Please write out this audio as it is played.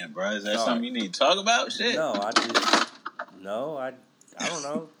accent, bro? Is that something you need to talk about? Shit. No, I don't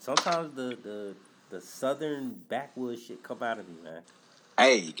know. Sometimes the southern backwoods shit come out of me, man.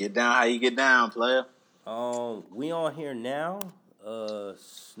 Hey, get down how you get down, player. We on here now.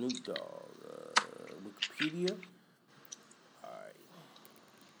 Snoop Dogg, Wikipedia. All right.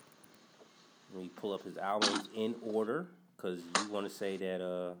 Let me pull up his albums in order, because you want to say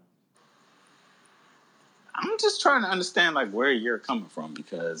that. I'm just trying to understand like where you're coming from,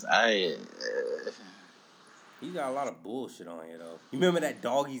 because he got a lot of bullshit on here though. You remember that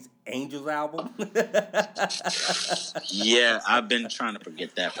Doggy's Angels album? Yeah, I've been trying to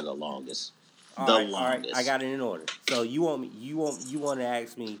forget that for the longest. All right, I got it in order. So you want to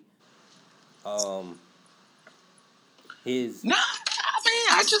ask me his. No, I mean,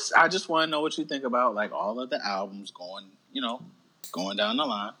 I just want to know what you think about like all of the albums going down the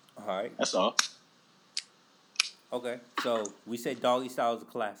line. All right, that's all. Okay, so we said Doggy Style is a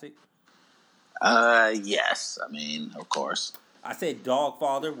classic. Yes, I mean, of course. I said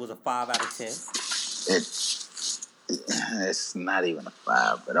Dogfather was a 5 out of 10. It's not even a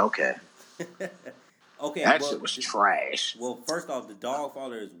 5, but okay. Okay, that shit was trash. Well, first off, the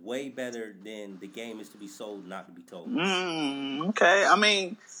Dogfather is way better than The Game Is to Be Sold, Not to Be Told. Okay, I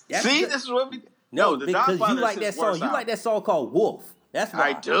mean, this is what we. No, because you like that song. You like that song called Wolf. That's why.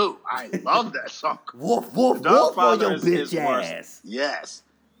 I do. I love that song. Wolf on your bitch ass. Yes.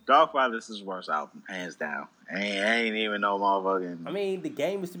 Dogfather's his worst album, hands down. Ain't even no motherfucking. I mean, The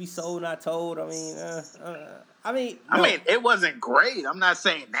Game Is to Be Sold, Not Told. I mean, it wasn't great. I'm not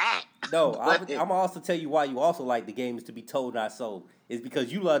saying that. No, I'm gonna also tell you why you also like The Game Is to Be Told, Not Sold. Is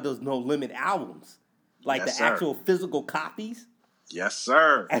because you love those No Limit albums, like actual physical copies. Yes,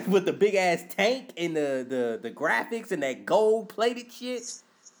 sir. And with the big ass tank and the graphics and that gold plated shit.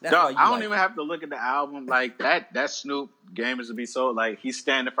 Dog, I don't even have to look at the album like that. That Snoop Game Is to Be Sold. Like he's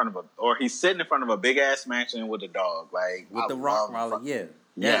sitting in front of a big ass mansion with a dog, like with the rock roller. Yeah.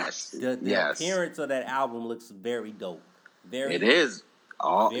 Yes. The appearance of that album looks very dope. It is.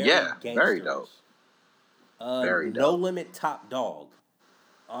 Very dope. Very dope. No Limit Top Dog.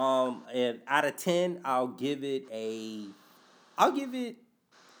 And out of 10, I'll give it a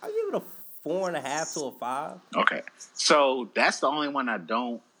 4.5 to a 5. Okay, so that's the only one I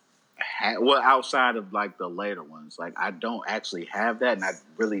don't have. Well, outside of like the later ones, like I don't actually have that, and I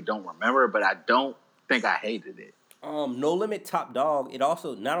really don't remember it. But I don't think I hated it. No Limit Top Dog. It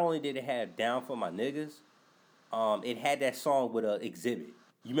also not only did it have Down for My Niggas, it had that song with Exhibit.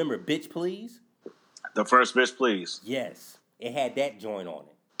 You remember Bitch Please? The first Bitch Please. Yes, it had that joint on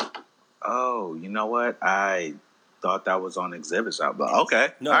it. Oh, you know what? I thought that was on Exhibit's album. Okay.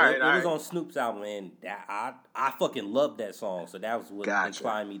 No, it was on Snoop's album, and I fucking loved that song, so that was what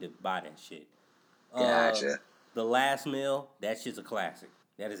inclined me to buy that shit. Gotcha. The Last Meal, that shit's a classic.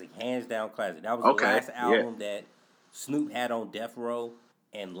 That is a hands down classic. That was the last album that Snoop had on Death Row,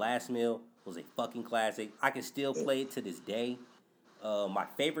 and Last Meal was a fucking classic. I can still play it to this day. My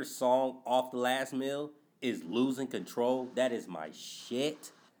favorite song off The Last Meal is Losing Control. That is my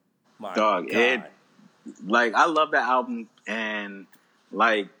shit. My God. Like, I love that album, and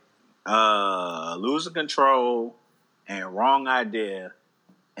like Losing Control and Wrong Idea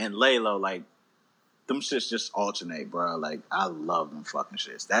and Laylo, like them shits just alternate, bro. Like, I love them fucking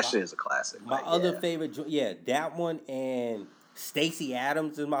shits. That shit is a classic. My other favorite, that one, and Stacey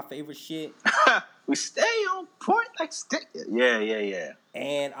Adams is my favorite shit. We stay on point, like yeah.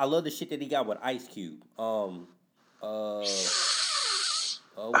 And I love the shit that he got with Ice Cube. What's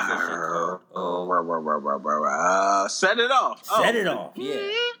that shit called? Set It Off. Set It Off, yeah.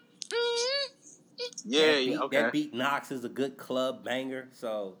 That beat Knox is a good club banger.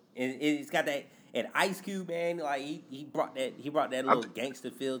 So it's got that. And Ice Cube, man, like he brought that little gangster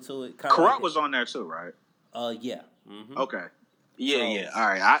feel to it. Corrupt was on there too, right? Yeah. Mm-hmm. Okay. Yeah. All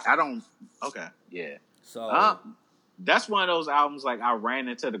right. I don't. Okay. Yeah. So that's one of those albums. Like I ran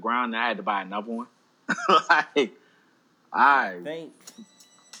into the ground and I had to buy another one. Like I think.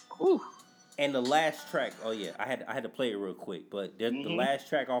 Whew. And the last track, I had to play it real quick, but the last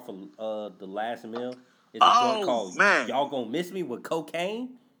track off of The Last Meal is a joint called Y'all Gonna Miss Me with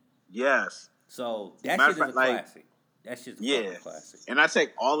Cocaine. Yes. So that shit is a classic. That shit's a classic. And I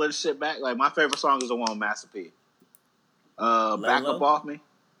take all of the shit back. Like my favorite song is the one with Master P. Back Up Off Me.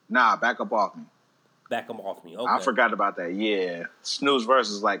 Nah, Back Up Off Me. Back Up Off Me. Okay. I forgot about that. Yeah. Snoop's verse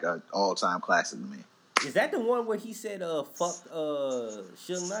is like an all-time classic to me. Is that the one where he said fuck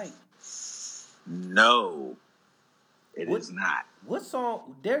Suge Knight? No. It is not. What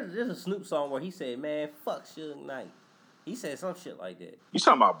song? There's a Snoop song where he said, man, fuck Suge Knight. He said some shit like that. You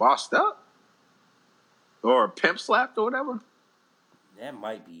talking about Bossed Up? Or Pimp Slapped or whatever? That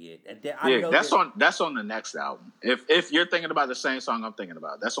might be it. That's on the next album. If you're thinking about the same song I'm thinking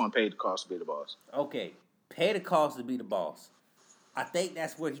about, that's on Paid the Cost to Be the Boss. Okay, Pay the Cost to Be the Boss. I think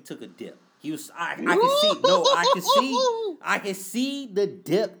that's where he took a dip. He was. I can see the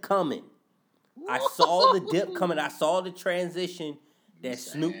dip coming. I saw the dip coming. I saw the transition that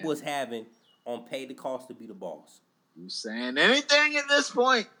Snoop was having on Pay the Cost to Be the Boss. You saying anything at this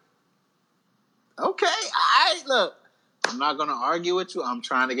point? Okay, look. I'm not gonna argue with you. I'm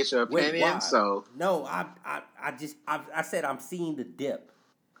trying to get your opinion. So no, I said I'm seeing the dip.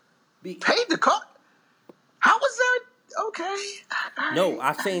 Paid the cost. How was there? Okay. No,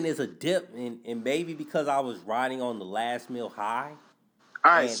 I'm saying there's a dip, and maybe because I was riding on the Last Meal high.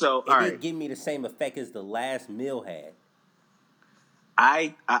 All right, so it didn't give me the same effect as the Last Meal had.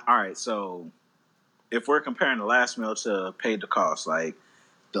 All right, so if we're comparing the Last Meal to Paid the Cost, like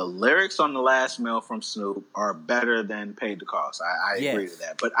the lyrics on the Last Meal from Snoop are better than Paid the Cost. I agree with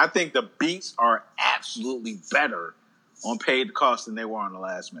that, but I think the beats are absolutely better on Paid the Cost than they were on the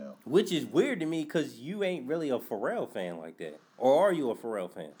Last Meal. Which is weird to me because you ain't really a Pharrell fan like that, or are you a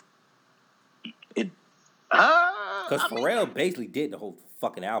Pharrell fan? Because Pharrell basically did the whole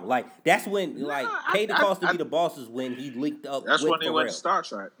fucking album. Like that's when Pay the Cost to Be the Boss is when he linked up. That's with when Pharrell. he went to Star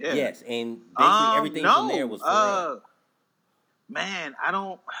Trek. Yeah. Yes, and basically everything from there was Pharrell. Man, I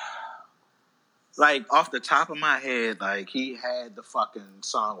don't like off the top of my head. Like he had the fucking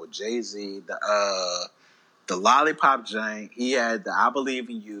song with Jay-Z, the Lollipop Jank. He had the I Believe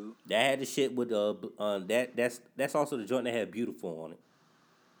in You. That had the shit with that's also the joint that had Beautiful on it.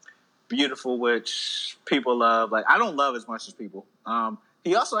 Beautiful, which people love. Like I don't love as much as people.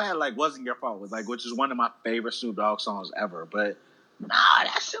 He also had like Wasn't Your Fault, which is one of my favorite Snoop Dogg songs ever. But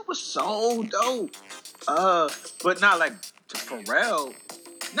that shit was so dope. But not like to Pharrell.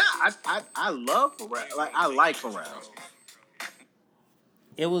 I love Pharrell. Like I like Pharrell.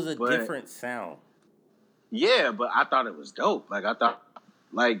 It was a different sound. Yeah, but I thought it was dope. Like I thought,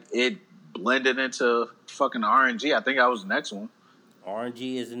 like it blended into fucking RNG. I think that was the next one.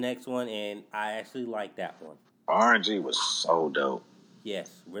 RNG is the next one, and I actually like that one. RNG was so dope.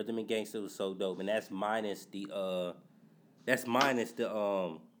 Yes, Rhythm and Gangsta was so dope, and that's minus the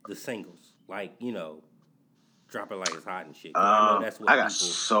singles, like Drop It Like It's Hot and shit. I know that's what I got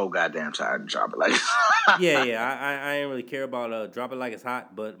so goddamn tired of Drop It Like It's Hot. yeah, I didn't really care about Drop It Like It's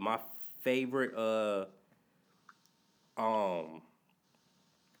Hot, but my favorite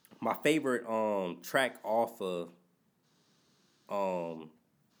track off of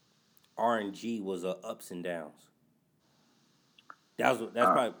RNG was Ups and Downs. That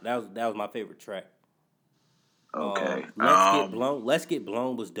was my favorite track. Okay. Let's Get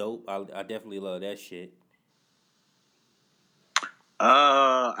Blown was dope. I definitely love that shit.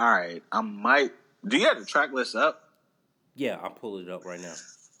 All right. Do you have the track list up? Yeah, I'll pull it up right now.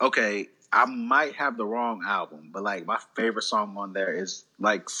 Okay. I might have the wrong album, but like my favorite song on there is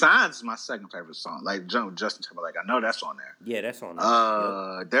like Signs is my second favorite song. Like Justin Timberlake, I know that's on there. Yeah, that's on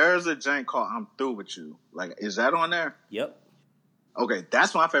there. Yep. There's a jank called I'm Through With You. Like, is that on there? Yep. Okay,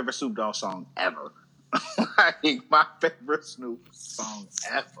 that's my favorite Snoop Dogg song ever. Like my favorite Snoop song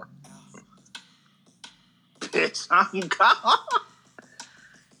ever. Bitch, I'm gone.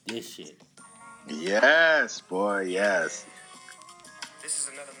 This shit. Yes, boy, yes. This is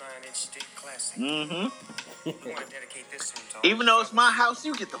another 9-inch thick classic. Mm-hmm. I want to dedicate this one to even though it's my house,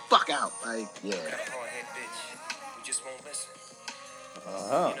 you get the fuck out. Like, yeah. Got a hard-head bitch who just won't listen.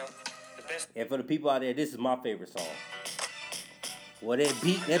 Uh-huh. The best. And for the people out there, this is my favorite song. Well,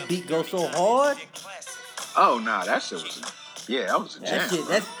 that beat goes so hard. Oh, nah, that shit was that was a jam.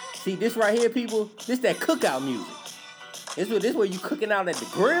 See, this right here, people, this that cookout music. This where you cooking out at the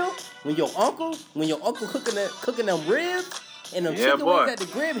grill when your uncle cooking them ribs and them chicken wings at the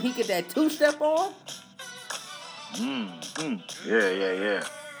grill, and he get that two-step on. Yeah.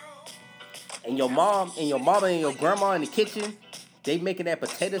 And your mom and your grandma in the kitchen, they making that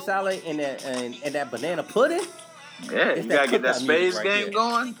potato salad and that banana pudding. Yeah, you gotta get that space game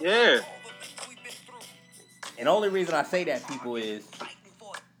going. Yeah. And the only reason I say that, people, is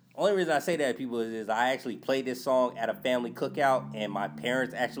I actually played this song at a family cookout, and my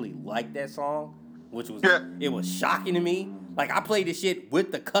parents actually liked that song, which was it was shocking to me. Like, I played this shit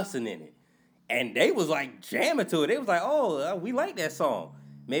with the cussing in it, and they was like jamming to it. They was like, "Oh, we like that song."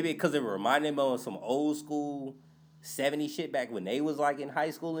 Maybe because it reminded them of some old school 70s shit back when they was like in high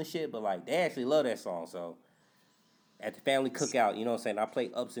school and shit. But like, they actually love that song. So at the family cookout, you know what I'm saying, I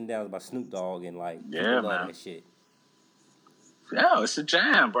played Ups and Downs by Snoop Dogg, and like, people love that shit. Yeah, it's a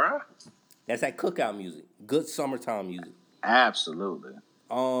jam, bro. That's that cookout music. Good summertime music. Absolutely.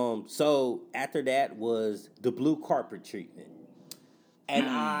 So after that was the Blue Carpet Treatment. And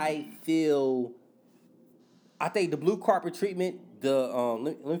I think the Blue Carpet Treatment,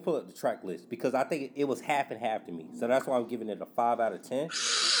 let me pull up the track list because I think it was half and half to me. So that's why I'm giving it a 5 out of 10.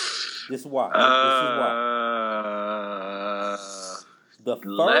 This is why. The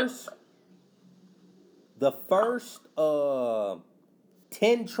first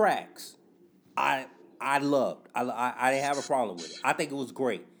 10 tracks I loved. I didn't have a problem with it. I think it was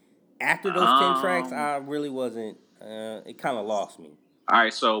great. After those 10 tracks, I really wasn't. It kind of lost me. All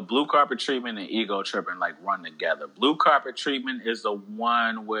right, so Blue Carpet Treatment and Ego Tripping like run together. Blue Carpet Treatment is the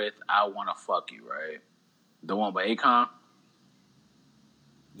one with I Wanna Fuck You, right? The one by Akon?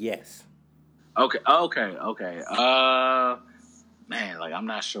 Yes. Okay. Man, like I'm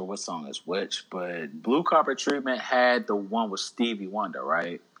not sure what song is which, but Blue Carpet Treatment had the one with Stevie Wonder,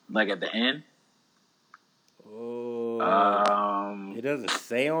 right? Like at the end? It doesn't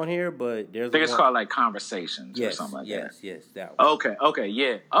say on here, but there's. I think it's called like Conversations or something like that. Yes, that one. Okay,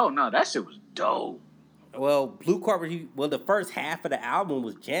 yeah. Oh no, that shit was dope. Well, Blue Carpet. The first half of the album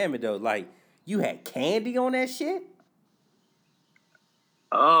was jamming though. Like you had Candy on that shit.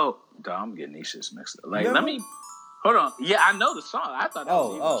 Oh, I'm getting these shits mixed up. Like, let me hold on. Yeah, I know the song. I thought that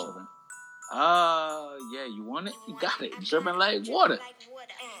was Ego Tripping. Yeah, you want it? You got it. Dripping like water.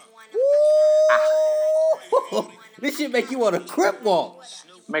 This shit make you want to crip walk.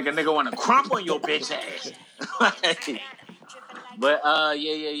 Make a nigga want to crump on your bitch ass. But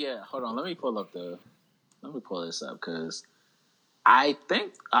yeah. Hold on, let me pull this up because I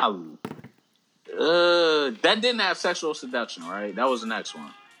think that didn't have Sexual Seduction, right? That was the next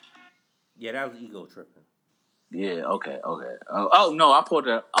one. Yeah, that was Ego Tripping. Yeah, okay. Oh no, I pulled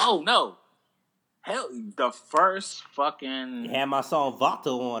it. Oh no. Hell, the first fucking... It had my song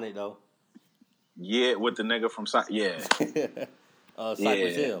Vato on it, though. Yeah, with the nigga from... Yeah.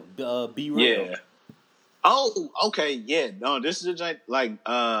 Cypress Hill. Be Real. Yeah. Oh, okay, yeah. No, this is a like,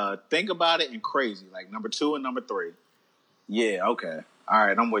 Think About It and Crazy. Like, number 2 and number 3. Yeah, okay. All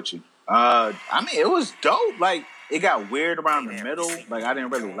right, I'm with you. I mean, it was dope. Like, it got weird around the middle. Like, I didn't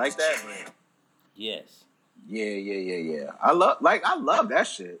really like that. But... Yes. Yeah. I love that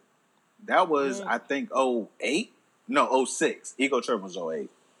shit. That was, I think, 08? No, 06. Ego Trip was 08.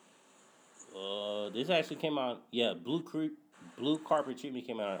 This actually came out, Blue Carpet Treatment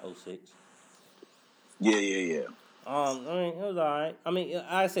came out in 06. Yeah. I mean, it was alright. I mean,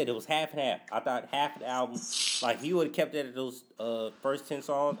 I said it was half and half. I thought half of the album, like, he would have kept it at those first 10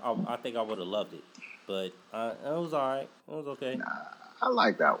 songs, I think I would have loved it. But it was alright. It was okay. Nah, I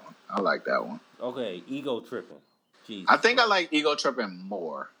like that one. Okay, Ego Tripping. Jesus. I think I like Ego Tripping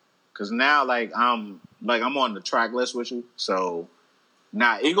more. Because now, I'm on the track list with you. So,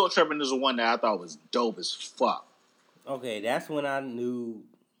 now, Ego Tripping is the one that I thought was dope as fuck. Okay, that's when I knew.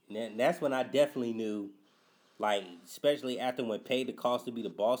 That's when I definitely knew. Like, especially after when Paid the Cost to Be the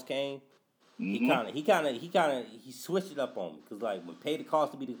Boss came, he switched it up on me. Because, like, when Paid the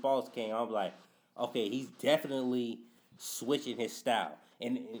Cost to Be the Boss came, I was like, okay, he's definitely switching his style.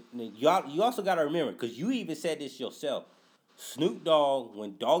 And you also got to remember, because you even said this yourself. Snoop Dogg,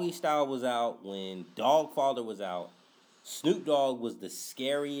 when Doggy Style was out, when Dogfather was out, Snoop Dogg was the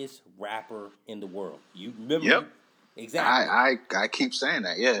scariest rapper in the world. You remember? Yep. Exactly. I keep saying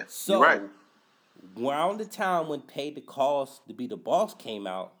that, yeah. So, you're right. Around the time when Paid the Cost to Be the Boss came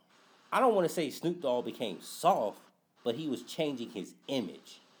out, I don't want to say Snoop Dogg became soft, but he was changing his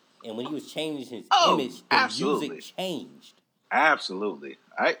image. And when he was changing his image, the music changed. Absolutely.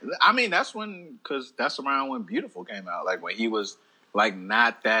 I mean, that's around when Beautiful came out. Like, when he was, like,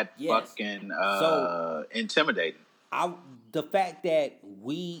 not that fucking intimidating. The fact that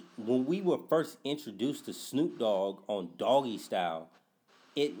when we were first introduced to Snoop Dogg on Doggy Style,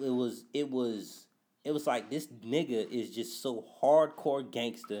 it was like, this nigga is just so hardcore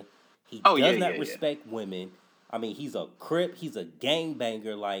gangster. He does not respect women. I mean, he's a Crip. He's a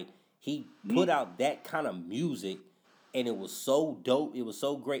gangbanger. Like, he put out that kind of music. And it was so dope. It was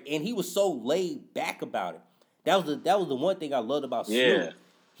so great. And he was so laid back about it. That was the one thing I loved about Snoop. Yeah.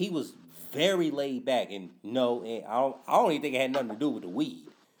 He was very laid back. And I don't even think it had nothing to do with the weed.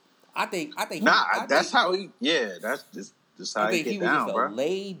 That's how he get down, bro. A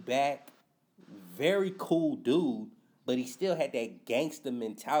laid back, very cool dude, but he still had that gangster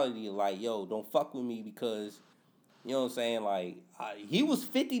mentality of like, yo, don't fuck with me because, you know what I'm saying? Like, he was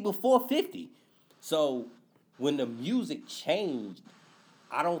 50 before 50. So when the music changed,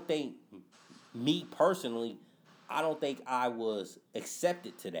 I don't think I was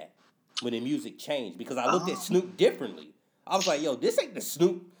accepted to that when the music changed because I looked at Snoop differently. I was like, yo, this ain't the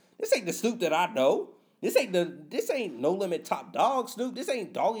Snoop that I know. This ain't No Limit Top Dog Snoop. This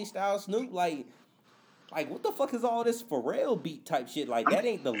ain't Doggy Style Snoop. Like, like, what the fuck is all this Pharrell beat type shit? Like, that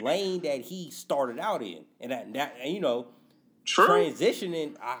ain't the lane that he started out in. And and, you know, True.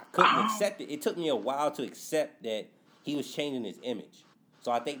 Transitioning, I couldn't accept it. It took me a while to accept that he was changing his image.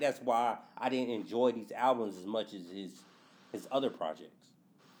 So I think that's why I didn't enjoy these albums as much as his other projects.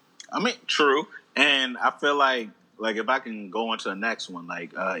 I mean, true. And I feel like if I can go into the next one,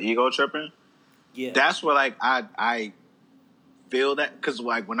 like Ego Tripping, yeah, that's where like I feel that, because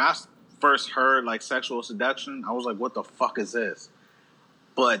like when I first heard like Sexual Seduction, I was like, what the fuck is this?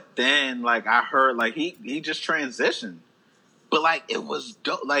 But then like I heard like he just transitioned, but like it was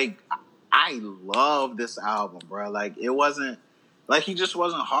dope. Like I love this album, bro. Like it wasn't like he just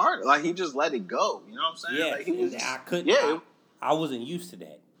wasn't hard. Like he just let it go. You know what I'm saying? Yeah, like, he was, I couldn't. Yeah, I wasn't used to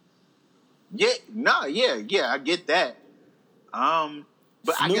that. Yeah, no, yeah, I get that.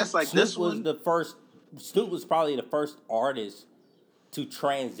 But Snoop, I guess like Snoop this one, Snoop was probably the first artist to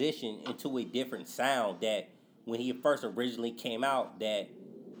transition into a different sound. That when he first originally came out, that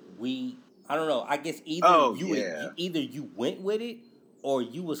I don't know. I guess either you went with it or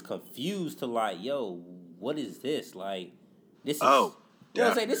you was confused to like, yo, what is this? Like, this is. You know what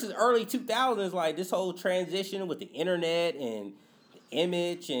I'm saying? This is early 2000s. Like this whole transition with the internet and the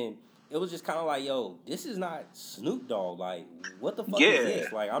image and. It was just kind of like, yo, this is not Snoop Dogg. Like, what the fuck is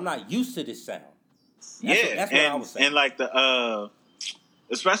this? Like, I'm not used to this sound. That's what I was saying. And like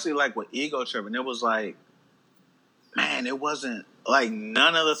especially like with Ego Tripping, it was like, man, it wasn't like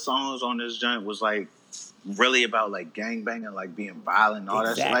none of the songs on this joint was like really about like gangbanging, like being violent and all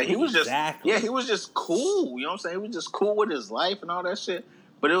that shit. Like he was he was just cool. You know what I'm saying? He was just cool with his life and all that shit.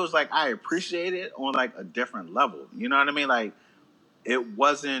 But it was like I appreciate it on like a different level. You know what I mean? Like. It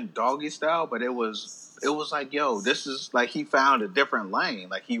wasn't Doggy Style, but it was like, yo, this is like he found a different lane.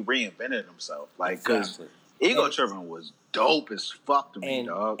 Like he reinvented himself. Like because Ego Tripping was dope as fuck to me,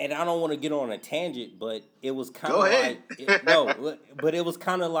 dog. And I don't want to get on a tangent, but it was kind of like but it was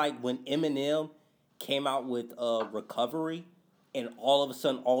kind of like when Eminem came out with Recovery, and all of a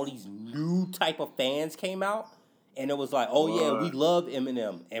sudden all these new type of fans came out, and it was like, oh yeah, we love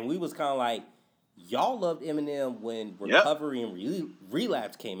Eminem, and we was kind of like. Y'all loved Eminem when Recovery and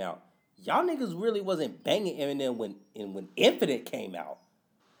Relapse came out. Y'all niggas really wasn't banging Eminem when Infinite came out.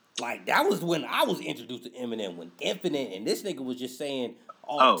 Like, that was when I was introduced to Eminem, when Infinite, and this nigga was just saying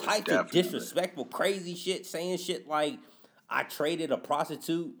all types of disrespectful, crazy shit, saying shit like, I traded a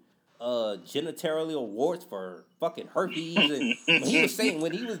prostitute genitalial warts for fucking herpes. And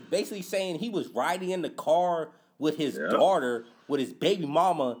when he was basically saying he was riding in the car with his daughter, with his baby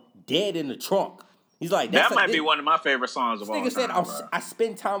mama dead in the trunk. He's like, that might be one of my favorite songs of all time. This nigga said, I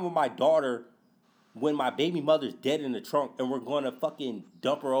spend time with my daughter when my baby mother's dead in the trunk, and we're going to fucking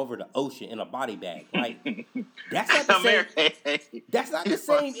dump her over the ocean in a body bag. Like, that's not the same. That's not the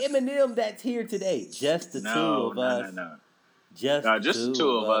same Eminem that's here today. Just the two of us. No. Just the two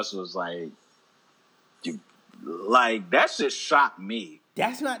of us was like, that shit shocked me.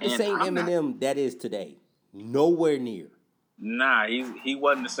 That's not the same Eminem that is today. Nowhere near. Nah, he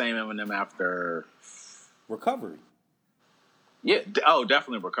wasn't the same Eminem after Recovery. Yeah,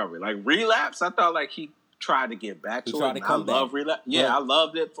 definitely Recovery. Like Relapse, I thought like he tried to get back to it. Tried to come back. Love Relapse. Yeah, I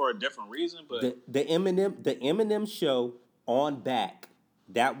loved it for a different reason. But the Eminem show on Back,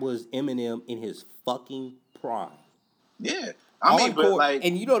 that was Eminem in his fucking prime. Yeah, I mean, Encore, but like,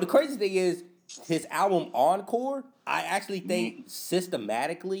 and you know the crazy thing is his album Encore. I actually think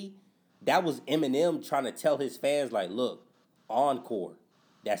systematically that was Eminem trying to tell his fans like, look. Encore.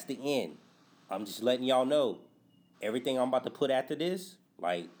 That's the end. I'm just letting y'all know. Everything I'm about to put after this,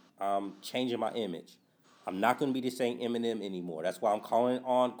 like, I'm changing my image. I'm not going to be the same Eminem anymore. That's why I'm calling it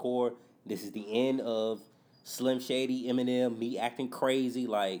Encore. This is the end of Slim Shady Eminem, me acting crazy.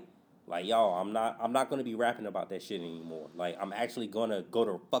 Like y'all, I'm not going to be rapping about that shit anymore. Like, I'm actually going to go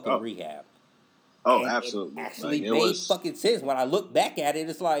to fucking rehab. And absolutely. It actually made fucking sense. When I look back at it,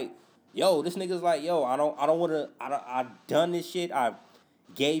 it's like, yo, this nigga's like, yo, I've done this shit. I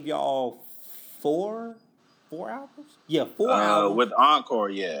gave y'all four albums? Yeah, 4 albums. With Encore,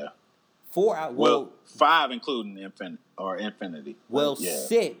 yeah. 4 albums. Well, 5 including Infinity. Well,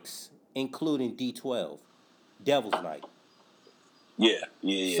 6 including D12. Devil's Night. Yeah.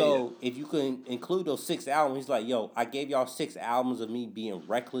 So, if you can include those 6 albums, he's like, yo, I gave y'all 6 albums of me being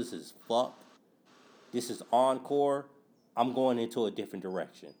reckless as fuck. This is Encore. I'm going into a different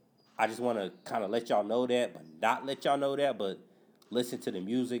direction. I just want to kind of let y'all know that, but not let y'all know that, but listen to the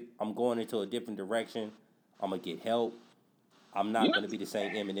music. I'm going into a different direction. I'm going to get help. I'm not going to be the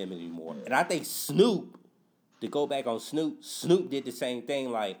same Eminem anymore. And I think Snoop, to go back on Snoop did the same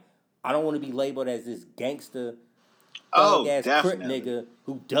thing. Like, I don't want to be labeled as this gangster, thug-ass crip nigga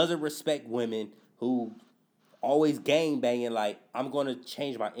who doesn't respect women, who always gang banging like I'm gonna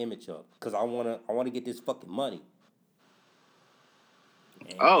change my image up because I wanna get this fucking money.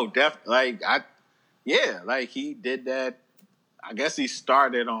 And like he did that. I guess he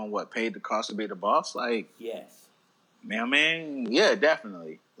started on what paid the cost to be the boss. Like, yes, man, yeah,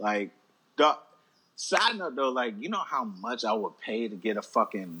 definitely. Like, the side note though, like, you know how much I would pay to get a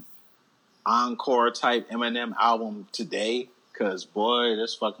fucking encore type Eminem album today? Cause boy,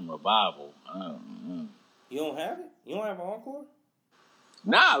 this fucking revival. You don't have it? You don't have an encore?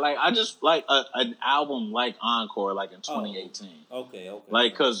 Nah, like I just like an album like Encore, like in 2018. Okay.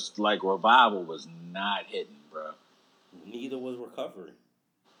 Like, cause like Revival was not hitting, bro. Neither was Recovery.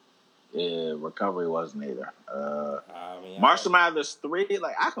 Yeah, Recovery wasn't either. Marshall Mathers 3,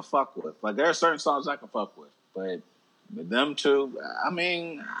 like I can fuck with. Like there are certain songs I can fuck with, but them two, I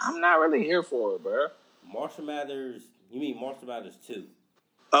mean, I'm not really here for it, bro. Marshall Mathers, you mean Marshall Mathers 2?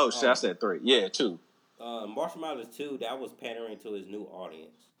 Oh shit, I said 3. Yeah, 2. Marshall Mathers 2, that was pandering to his new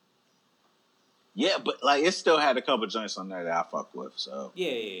audience. Yeah, but like it still had a couple joints on there that I fuck with. So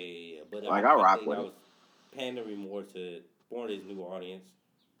yeah. But like I rock with that it. was pandering more to his new audience.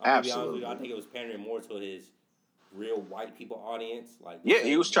 Absolutely, I think it was pandering more to his real white people audience. Like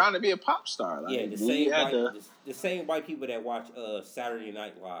he was trying to be a pop star. Like, yeah, the same white people that watch Saturday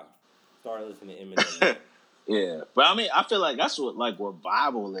Night Live started listening to Eminem. Yeah, but I mean, I feel like that's what like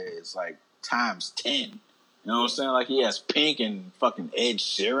Revival is, like times 10. You know what I'm saying? Like he has Pink and fucking Ed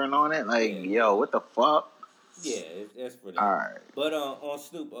Sheeran on it. Like, yo, what the fuck? Yeah, that's for that. All right. But on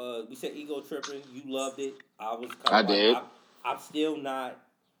Snoop, we said Ego Tripping. You loved it. I was kind of I did. I'm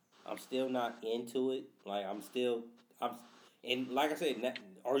still not into it. Like and like I said,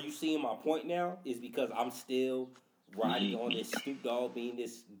 are you seeing my point now? Is because I'm still riding on this Snoop Dogg being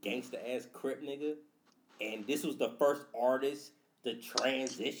this gangsta ass Crip nigga, and this was the first artist to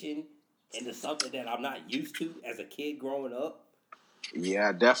transition into something that I'm not used to as a kid growing up. Yeah,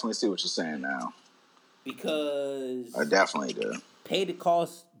 I definitely see what you're saying now. Because I definitely do. Pay the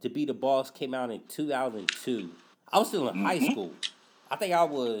Cost to Be the Boss came out in 2002. I was still in high school. I think I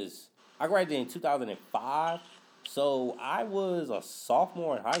graduated in 2005. So I was a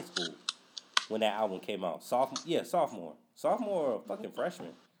sophomore in high school when that album came out. Sophomore. Sophomore or fucking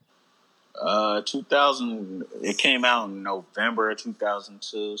freshman. 2000. It came out in November of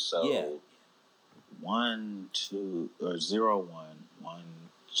 2002. So yeah. 1, 2, or 0, 1, 1,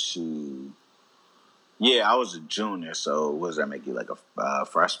 2. Yeah, I was a junior. So what does that make you, like a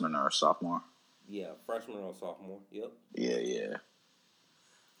freshman or a sophomore? Yeah, freshman or sophomore. Yep. Yeah.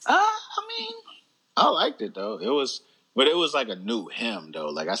 I mean, I liked it though. It was like a new hymn though.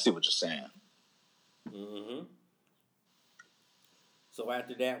 Like I see what you're saying. Mm-hmm. So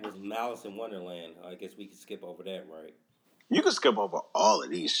after that was Malice in Wonderland. I guess we could skip over that, right? You can skip over all of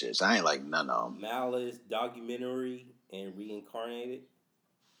these shits. I ain't like none of them. Malice, Documentary, and Reincarnated.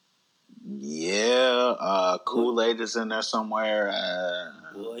 Yeah, Kool-Aid is in there somewhere.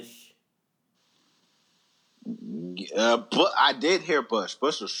 Bush. But I did hear Bush.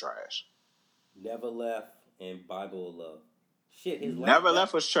 Bush was trash. Never Left and Bible of Love. Shit, his Never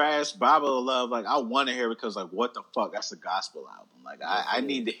Left was trash. Bible of Love, like I want to hear because like what the fuck? That's a gospel album. Like I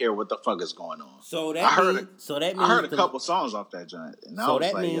need to hear what the fuck is going on. So that means I heard a couple songs off that joint. And so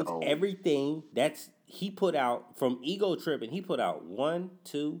that means everything he put out from Ego Tripping. He put out 1,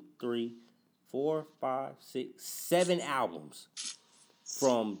 2, 3, 4, 5, 6, 7 albums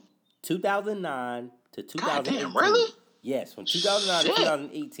from 2009 to 2018. Goddamn, really? Yes, from 2009 to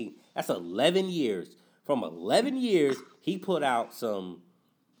 2018. That's 11 years. From 11 years, he put out some.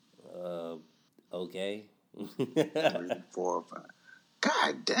 Okay. 3, 4, 5.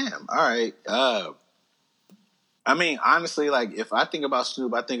 God damn. All right. I mean, honestly, like if I think about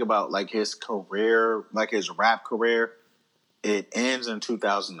Snoop, I think about like his career, like his rap career. It ends in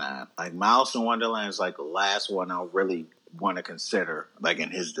 2009. Like Malice in Wonderland is like the last one I really want to consider, like in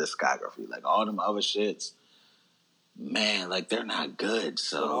his discography. Like all them other shits, man, like they're not good.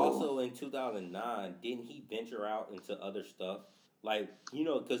 So, but also in 2009, didn't he venture out into other stuff? Like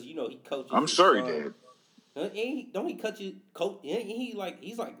because he coaches. I'm sure he did. Don't he coach?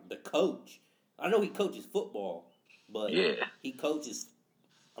 He's like the coach. I know he coaches football, but he coaches.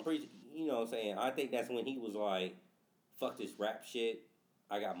 I'm pretty. You know what I'm saying? I think that's when he was like, "Fuck this rap shit.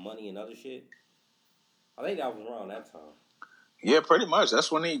 I got money and other shit." I think that was around that time. Yeah, pretty much.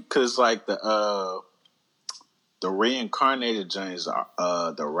 That's when because like the Reincarnated James,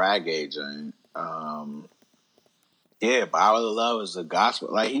 the Reggae James, yeah, Bible of Love is the gospel.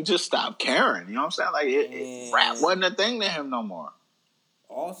 Like he just stopped caring. You know what I'm saying? Like rap wasn't a thing to him no more.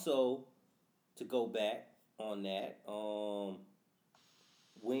 Also, to go back on that,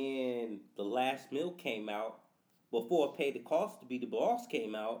 when The Last Meal came out, before Pay the Cost to Be the Boss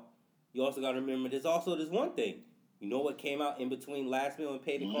came out, you also got to remember there's also this one thing. You know what came out in between Last Meal and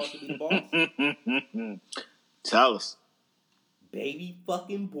Pay the Cost to Be the Boss? Tell us. Baby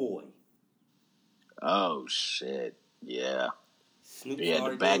fucking Boy. Oh shit! Yeah. Snoop yeah,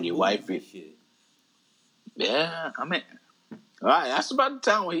 started the baggy doing white movies and shit. Yeah, I mean, all right, that's about the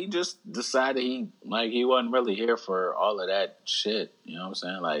time when he just decided he wasn't really here for all of that shit. You know what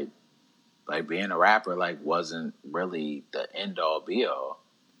I'm saying? Like being a rapper wasn't really the end all be all.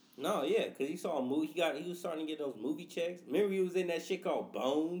 No, yeah, because he saw a movie. He was starting to get those movie checks. Remember he was in that shit called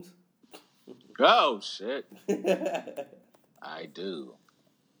Bones? Oh shit! I do.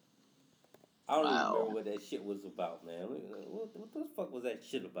 I don't even remember what that shit was about, man. What the fuck was that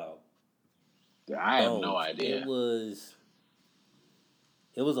shit about? I have no idea. It was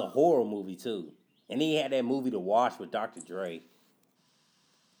a horror movie too, and he had that movie To Watch with Dr. Dre.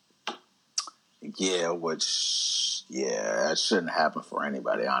 Yeah, that shouldn't happen for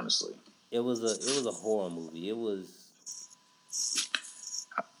anybody, honestly. It was a horror movie. It was.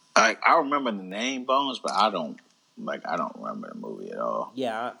 I remember the name Bones, but I don't remember the movie at all.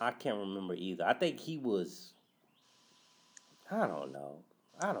 Yeah, I can't remember either. I think he was. I don't know.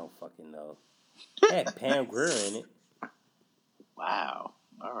 I don't fucking know. It had Pam Grier in it. Wow.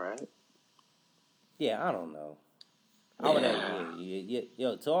 All right. Yeah, I don't know.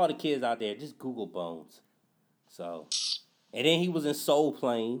 Yo, to all the kids out there, just Google Bones. So, and then he was in Soul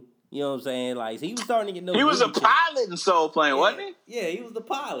Plane. You know what I'm saying? Like, so he was starting to get no. He was a pilot in Soul Plane, wasn't he? Yeah, he was the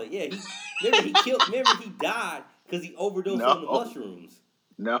pilot. Yeah, remember he died because he overdosed on the mushrooms.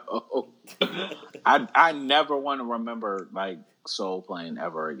 No, I never want to remember Soul Plane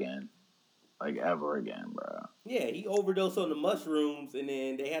ever again, bro. Yeah, he overdosed on the mushrooms, and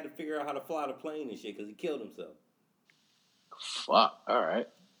then they had to figure out how to fly the plane and shit because he killed himself. Fuck. All right,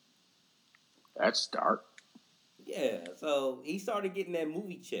 that's dark. Yeah, so he started getting that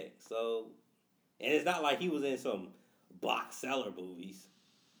movie check. So, and it's not like he was in some box seller movies.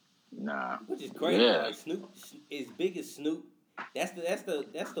 Nah, which is crazy. Yeah. Like Snoop, as big as Snoop, that's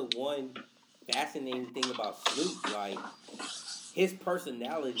the one fascinating thing about Snoop. Like his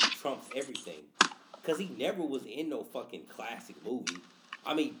personality trumps everything, cause he never was in no fucking classic movie.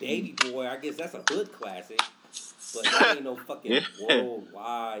 I mean, Baby Boy, I guess that's a hood classic. But that ain't no fucking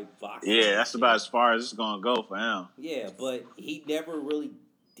worldwide boxing. Yeah, that's about as far as it's gonna go for him. Yeah, but he never really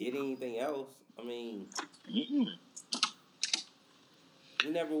did anything else. I mean, he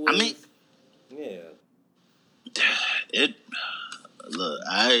never was. I mean, yeah.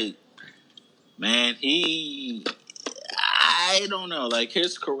 I don't know. Like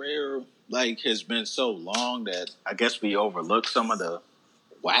his career, has been so long that I guess we overlook some of the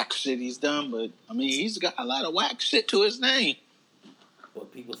whack shit he's done, but I mean, he's got a lot of whack shit to his name.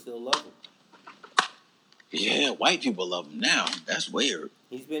 But people still love him. Yeah, white people love him now. That's weird.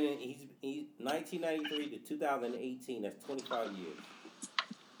 He's 1993 to 2018. That's 25 years.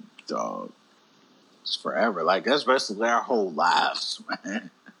 Dog, it's forever. That's basically our whole lives,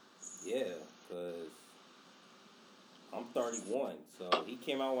 man. Yeah, because I'm 31, so he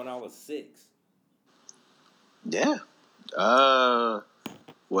came out when I was 6. Yeah.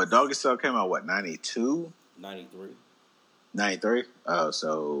 Doggy Style came out, 92? 93. 93? Oh,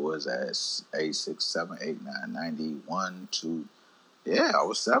 so was that 8, 6, 7, 8, 9, 91, 2? Yeah, I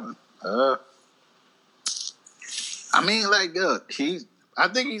was 7. I mean, I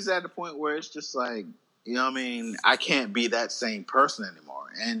think he's at the point where it's just you know what I mean? I can't be that same person anymore.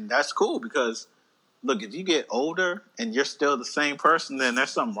 And that's cool because, look, if you get older and you're still the same person, then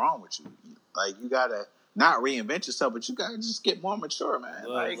there's something wrong with you. You gotta not reinvent yourself, but you gotta just get more mature, man.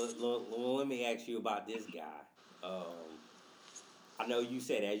 Let me ask you about this guy. I know you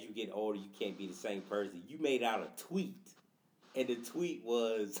said as you get older, you can't be the same person. You made out a tweet, and the tweet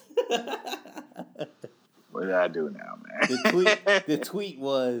was... What did I do now, man? The tweet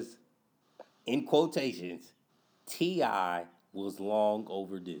was, in quotations, T.I. was long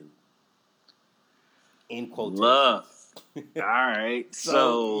overdue. In quotations. Love. All right.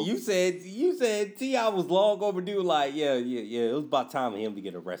 So you said T.I. was long overdue. Yeah. It was about time for him to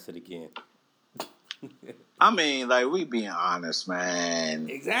get arrested again. I mean, we being honest, man.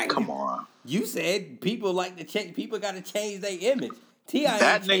 Exactly. Come on. You said people like to change. People got to change their image. T.I.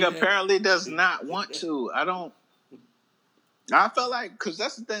 That nigga apparently does not want to. I felt because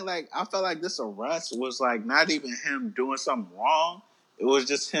that's the thing. I felt like this arrest was not even him doing something wrong. It was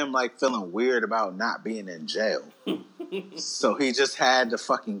just him feeling weird about not being in jail. So he just had to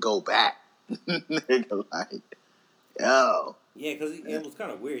fucking go back. Nigga, yo. Yeah, because it was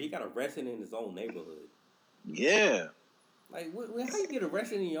kind of weird. He got arrested in his own neighborhood. Yeah. Like, how you get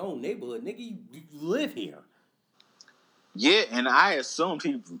arrested in your own neighborhood, nigga? You live here. Yeah, and I assumed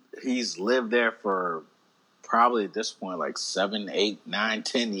he's lived there for probably at this point like 7, 8, 9,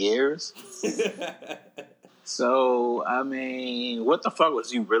 10 years. So, I mean, what the fuck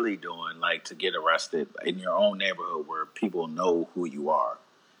was you really doing, like, to get arrested in your own neighborhood where people know who you are?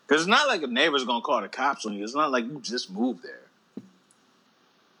 Because it's not like a neighbor's gonna call the cops on you. It's not like you just moved there.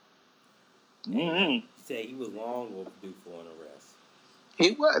 Mm-hmm. He said he was long overdue for an arrest.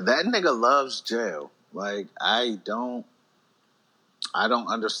 He was. That nigga loves jail. Like, I don't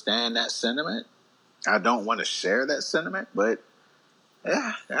understand that sentiment. I don't want to share that sentiment, but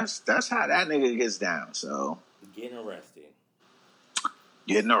yeah, that's how that nigga gets down. So getting arrested.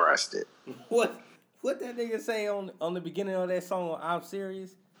 What that nigga say on the beginning of that song on I'm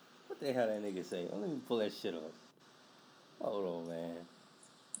Serious? What the hell that nigga say? Let me pull that shit up. Hold on, man.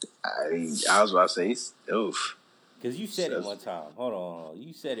 I was about to say, oof. Because you said it one time. Hold on.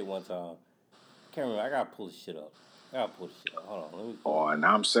 You said it one time. I can't remember. I gotta pull the shit up. Hold on. Let me on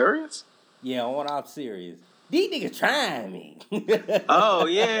I'm Serious? Yeah, on I'm Serious. These niggas trying me. Oh,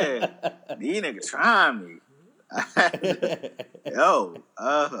 yeah. These niggas trying me. Yo,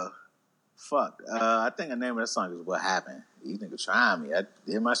 fuck. I think the name of that song is What Happened. These niggas trying me. I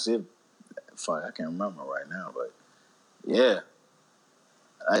did my shit. Fuck, I can't remember right now, but yeah.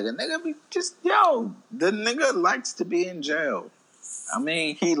 Like, a nigga be just, the nigga likes to be in jail. I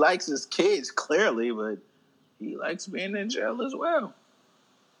mean, he likes his kids, clearly, but he likes being in jail as well.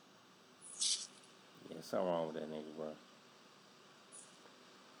 Yeah, something wrong with that nigga, bro.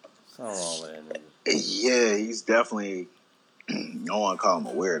 Something wrong with that nigga. Yeah, he's definitely, I don't want to call him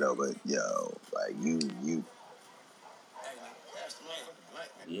a weirdo, but, yo, like, you.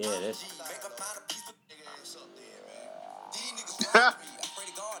 Yeah, that's...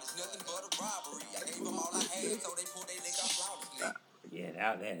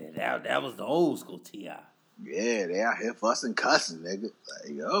 Yeah, that was the old school T.I. Yeah, they out here fussing, cussing, nigga.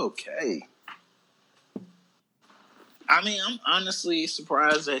 Like, okay. I mean, I'm honestly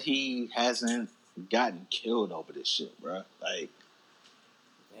surprised that he hasn't gotten killed over this shit, bro. Like,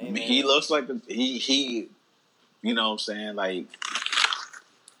 hey, I mean, he looks like he, you know what I'm saying, like,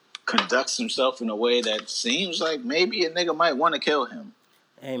 conducts himself in a way that seems like maybe a nigga might want to kill him.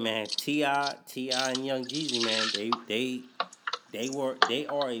 Hey, man, T.I. and Young Jeezy, man, they are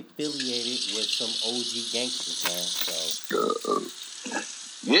affiliated with some OG gangsters, man. So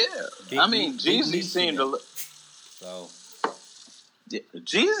yeah, I mean, Jeezy seemed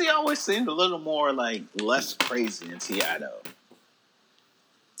Jeezy always seemed a little more like less crazy than T.I. though.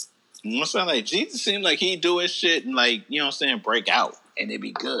 You know what I'm saying? Like, Jeezy seemed like he'd do his shit and, like, you know what I'm saying, break out and it'd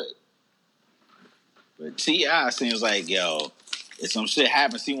be good. But T.I. seems like, yo, if some shit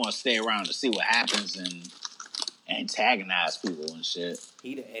happens, he want to stay around to see what happens and antagonize people and shit.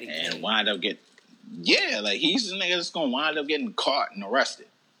 He the Eddie and King. Wind up get, yeah, like he's the nigga that's gonna wind up getting caught and arrested.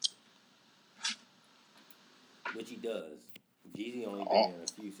 Which he does. Jeezy only been in a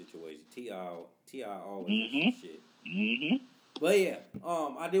few situations. T.I. always does shit. Mm-hmm. But yeah,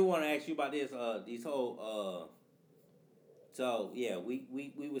 I did want to ask you about this. These whole. So yeah, we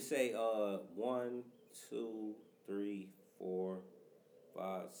would say 1, 2, 3, 4,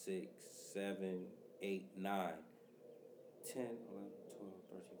 5, 6, 7, 8, 9, 10, 11, 12,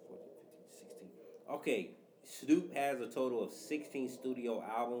 13, 14, 15, 16. Okay, Snoop has a total of 16 studio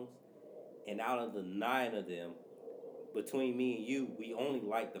albums, and out of the 9 of them, between me and you, we only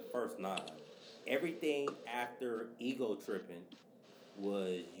like the first 9. Everything after Ego Tripping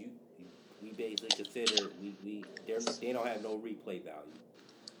was we basically consider they don't have no replay value.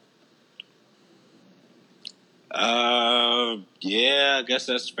 Yeah, I guess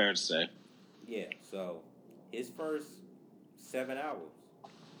that's fair to say. Yeah, so his first 7 albums,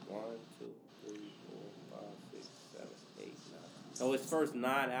 1, 2, 3, 4, 5, 6, 7, 8, 9. So his first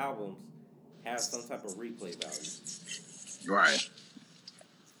 9 albums have some type of replay value. Right.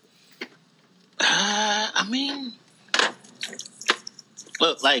 I mean,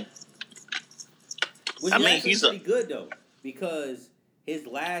 look, like, which is actually pretty good though, because his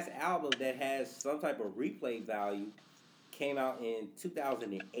last album that has some type of replay value came out in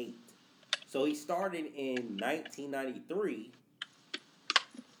 2008. So he started in 1993.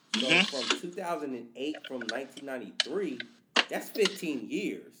 So from 2008, from 1993, that's 15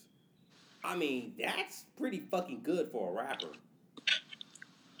 years. I mean, that's pretty fucking good for a rapper.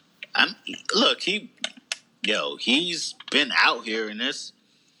 Look, he's been out here in this.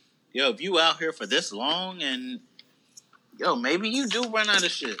 Yo, if you out here for this long and maybe you do run out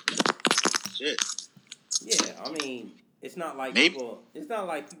of shit. Yeah, I mean, it's not like people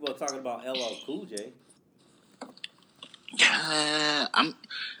are talking about LL Cool J. Yeah, and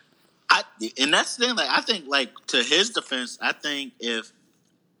that's the thing. Like, I think, like, to his defense, I think if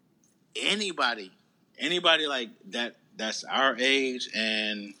anybody like that's our age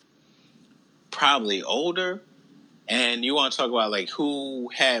and probably older, and you want to talk about like who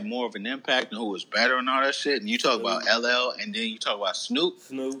had more of an impact and who was better and all that shit, and you talk about LL and then you talk about Snoop.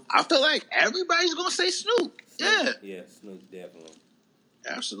 I feel like everybody's gonna say Snoop. Yeah, Snoop definitely.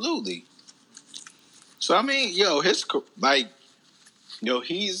 Absolutely. So I mean,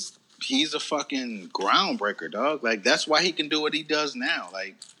 he's a fucking groundbreaker, dog. Like, that's why he can do what he does now.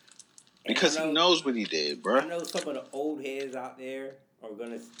 Like, because he knows what he did, bro. I know some of the old heads out there are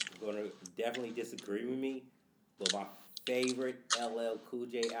gonna definitely disagree with me, but my favorite LL Cool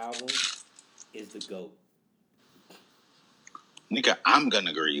J album is The GOAT. Nigga, I'm gonna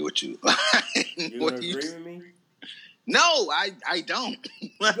agree with you. You gonna agree with me? No, I don't. You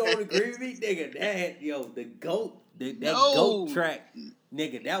gonna agree with me, nigga? The GOAT, that GOAT track,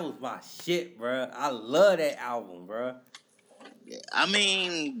 nigga, that was my shit, bro. I love that album, bro. I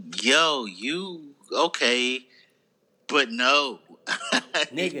mean, you okay, but no.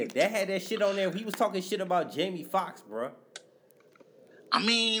 Nigga, that had that shit on there. He was talking shit about Jamie Foxx, bro. I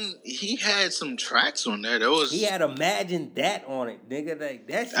mean, he had some tracks on there. He had Imagine That on it, nigga. Like,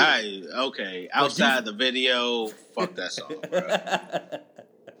 that shit. Okay. Outside the video, fuck that song, bro.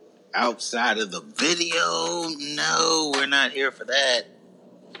 Outside of the video, no, we're not here for that.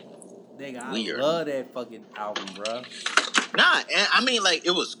 Nigga, I love that fucking album, bro. Nah, I mean, like,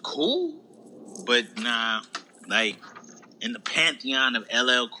 it was cool, but nah, like, in the pantheon of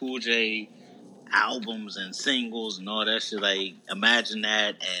LL Cool J albums and singles and all that shit, like, Imagine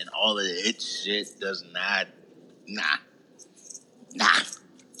That and all of its shit does not, nah.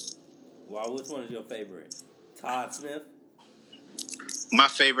 Well, which one is your favorite? Todd Smith? My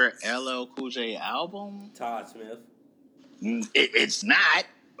favorite LL Cool J album? Todd Smith. It's not.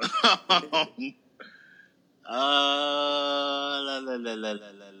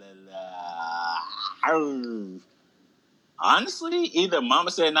 Honestly, either Mama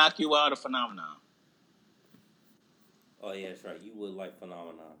Said Knock You Out or Phenomenon. Oh, yeah, that's right. You would like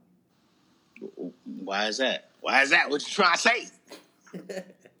Phenomenon. Why is that? What you trying to say?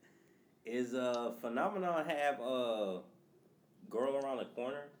 Is Phenomenon have Girl Around the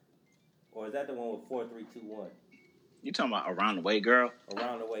Corner? Or is that the one with 4-3-2-1? You talking about Around the Way Girl?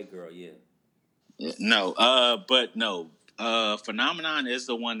 Around the Way Girl, yeah. No, but no. Phenomenon is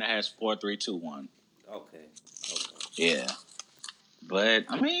the one that has 4-3-2-1. Okay. Yeah. But,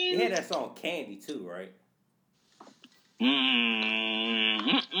 I mean... They had that song Candy, too, right?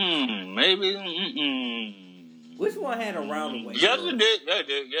 Maybe. Which one had Around the Way Girl? Yes, it did. Yeah,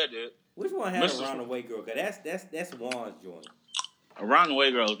 it did. Which one had Around the Way Girl? Because that's Juan's joint. Around the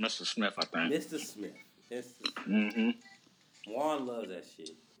Way Girl is Mr. Smith, I think. Mr. Smith. Juan loves that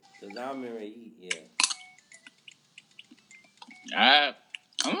shit. Because I remember I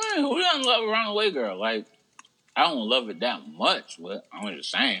mean, who doesn't love Around the Way Girl? Like, I don't love it that much, but I'm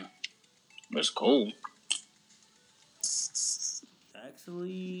just saying. But it's cool.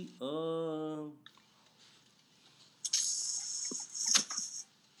 Actually,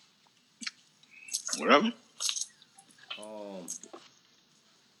 whatever.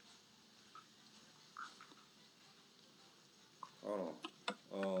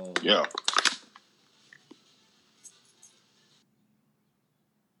 Yeah.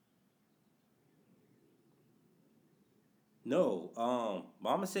 No,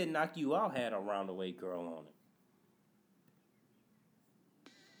 Mama Said Knock You Out had Around the Way Girl on it.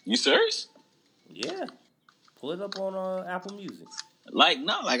 You serious? Yeah. Pull it up on Apple Music. Like,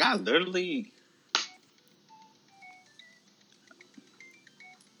 no, like, I literally...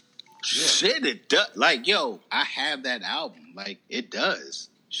 Yeah. Shit, it does. Like, I have that album. Like, it does.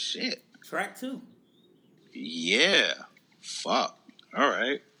 Shit. Track 2. Yeah. Fuck. All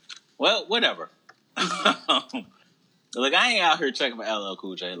right. Well, whatever. Like, I ain't out here checking for LL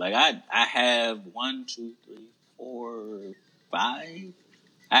Cool J. Like, I have 1, 2, 3, 4, 5.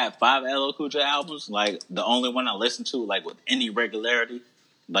 I have 5 LL Cool J albums. Like, the only one I listen to, like, with any regularity,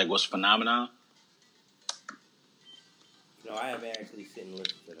 like, was Phenomenon. No, I haven't actually sit and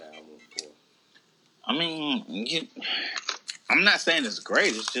listened to the album before. I mean, I'm not saying it's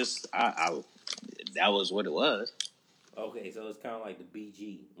great. It's just, I that was what it was. Okay, so it's kind of like the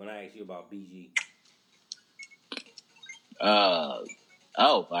BG. When I asked you about BG.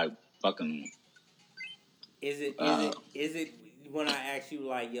 Like, fucking... Is it when I ask you,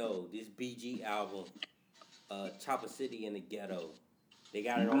 like, yo, this BG album, Chopper City in the Ghetto, they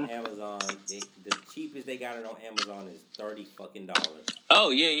got it on Amazon. The cheapest they got it on Amazon is $30 fucking. Oh,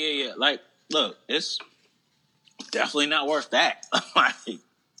 yeah. Like, look, it's definitely not worth that. Like,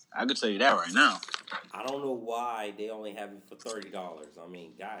 I could tell you that right now. I don't know why they only have it for $30. I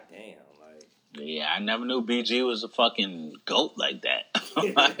mean, goddamn, like. Yeah, I never knew BG was a fucking goat like that.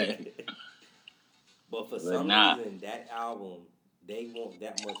 But for some reason, that album, they want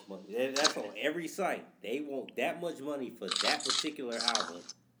that much money. That's on every site. They want that much money for that particular album.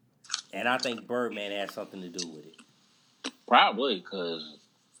 And I think Birdman has something to do with it. Probably, because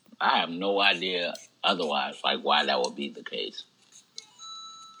I have no idea otherwise, like, why that would be the case.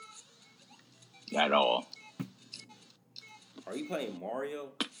 At all. Are you playing Mario?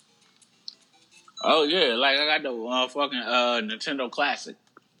 Oh, yeah. Like, I got the fucking Nintendo Classic.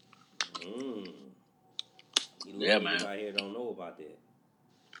 Yeah, man. Out here don't know about that.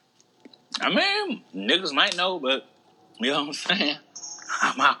 I mean, niggas might know, but you know what I'm saying?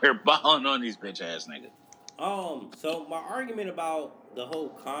 I'm out here balling on these bitch ass niggas. So my argument about the whole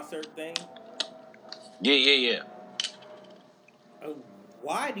concert thing. Yeah.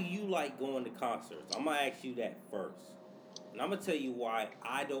 Why do you like going to concerts? I'm gonna ask you that first, and I'm gonna tell you why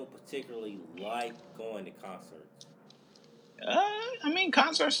I don't particularly like going to concerts. I mean,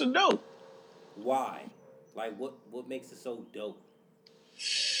 concerts are dope. Why? Like, what makes it so dope?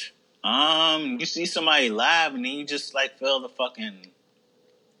 You see somebody live and then you just like feel the fucking,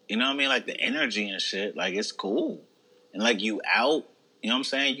 you know what I mean, like the energy and shit. Like, it's cool, and like you out. You know what I'm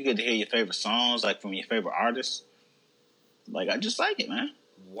saying? You get to hear your favorite songs, like from your favorite artists. Like, I just like it, man.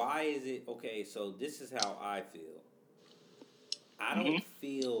 Why is it okay? So this is how I feel. I don't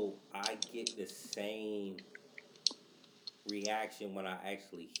feel I get the same reaction when I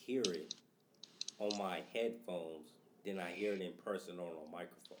actually hear it on my headphones than I hear it in person on a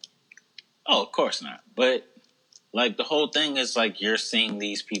microphone. Oh, of course not. But like the whole thing is like you're seeing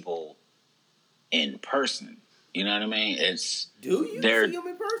these people in person. You know what I mean? Do you see them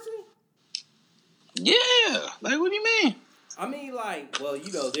in person? Yeah. Like, what do you mean? I mean, like, well,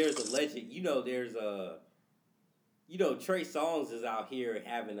 you know, there's a legend. You know, there's a. You know, Trey Songz is out here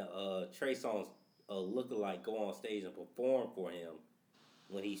having a Trey Songz lookalike go on stage and perform for him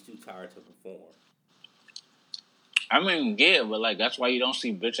when he's too tired to perform. I mean, yeah, but like that's why you don't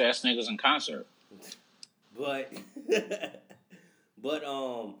see bitch ass niggas in concert. But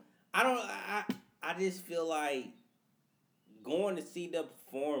I just feel like going to see them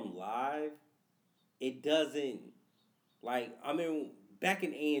perform live, it doesn't, like, I mean, back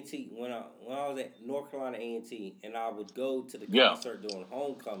in A&T, when I was at North Carolina A&T, and I would go to the concert during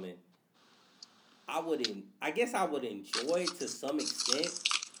homecoming, I guess I would enjoy it to some extent,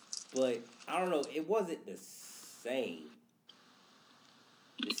 but I don't know, it wasn't the same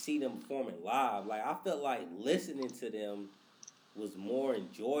to see them performing live. Like, I felt like listening to them was more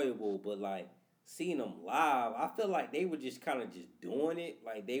enjoyable, but like seeing them live, I feel like they were just kind of just doing it.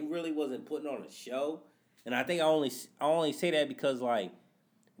 Like, they really wasn't putting on a show. And I think I only say that because like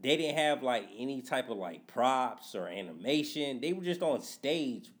they didn't have like any type of like props or animation. They were just on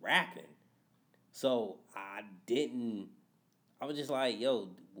stage rapping. So I was just like, yo,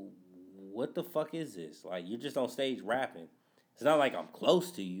 what the fuck is this? Like, you're just on stage rapping. It's not like I'm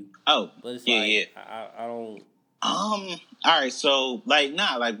close to you. Oh, but it's yeah. I don't. All right. So like,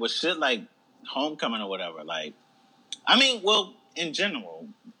 like with shit like homecoming or whatever. Like, I mean, well, in general,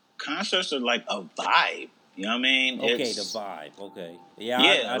 concerts are like a vibe. You know what I mean? Okay, the vibe. Okay. Yeah.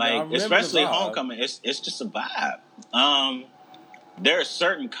 Yeah, I especially homecoming. It's just a vibe. There are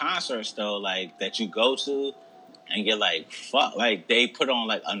certain concerts though, like that you go to, and you're like, fuck, like they put on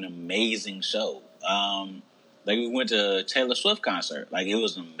like an amazing show. Like we went to Taylor Swift concert, like it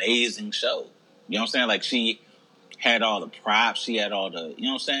was an amazing show. You know what I'm saying? Like she had all the props, she had all the, you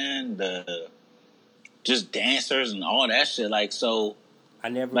know what I'm saying, the just dancers and all that shit. Like, so I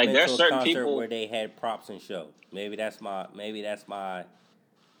never like been there's to a certain concert people where they had props and show. Maybe that's my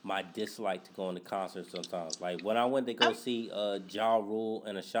dislike to going to concerts sometimes. Like when I went to go see Ja Rule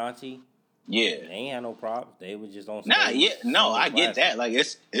and Ashanti. Yeah, they ain't had no props. They was just on stage. Nah, yeah, no, I get that. Like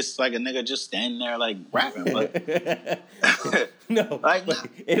it's like a nigga just standing there like rapping, but no, like but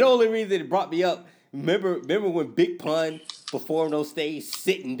the only reason it brought me up. Remember when Big Pun performed on stage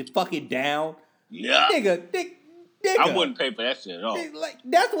sitting the fucking down? Yeah, nigga. I wouldn't pay for that shit at all. Like,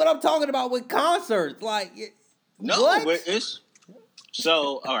 that's what I'm talking about with concerts. Like, no, what? But it's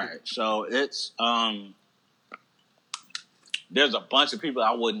so all right. So it's there's a bunch of people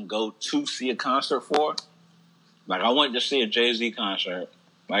I wouldn't go to see a concert for. Like I went to see a Jay-Z concert,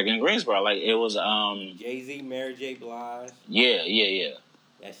 like in Greensboro. Like it was Jay-Z, Mary J. Blige. Yeah.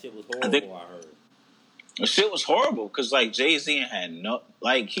 That shit was horrible. I heard. The shit was horrible because like Jay-Z had no,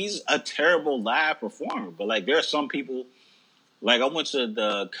 like he's a terrible live performer, but like there are some people Like, I went to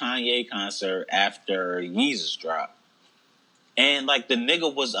the Kanye concert after Yeezus dropped. And, like, the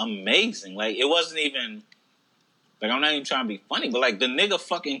nigga was amazing. Like, it wasn't even... Like, I'm not even trying to be funny, but, like, the nigga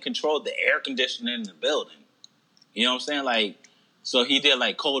fucking controlled the air conditioning in the building. You know what I'm saying? Like, so he did,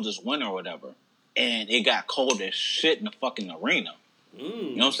 like, Cold as Winter or whatever. And it got cold as shit in the fucking arena.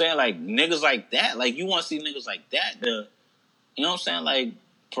 You know what I'm saying? Like, niggas like that. Like, you want to see niggas like that to... You know what I'm saying? Like,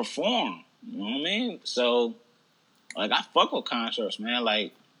 perform. You know what I mean? So... Like, I fuck with concerts, man.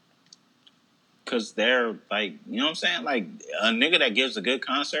 Like, because they're, like, you know what I'm saying? Like, a nigga that gives a good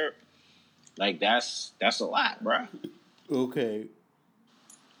concert, like, that's a lot, bro. Okay.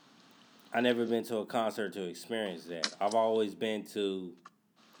 I never been to a concert to experience that. I've always been to,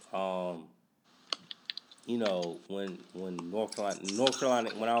 you know, when North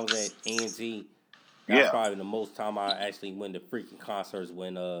Carolina, when I was at A&T, that's probably the most time I actually went to freaking concerts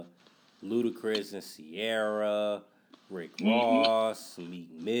when Ludacris and Ciara, Rick Ross, Meek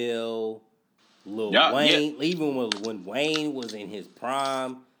Mill, Lil Wayne. Yeah. Even when Wayne was in his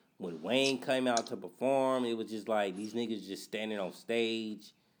prime, when Wayne came out to perform, it was just like these niggas just standing on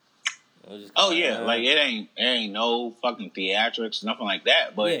stage. Like it ain't no fucking theatrics, nothing like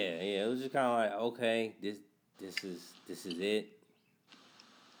that. But it was just kind of like, okay, this is it.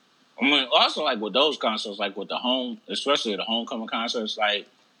 I mean, also like with those concerts, like with especially the homecoming concerts, like.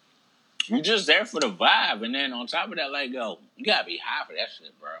 You're just there for the vibe, and then on top of that, like, yo, you gotta be high for that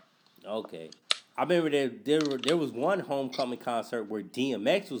shit, bro. Okay. I remember there was one homecoming concert where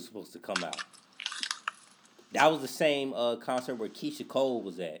DMX was supposed to come out. That was the same concert where Keisha Cole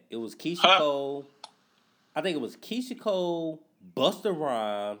was at. It was Keisha Cole. I think it was Keisha Cole, Busta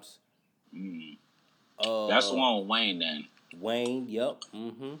Rhymes. That's the one with Wayne then. Wayne, yep.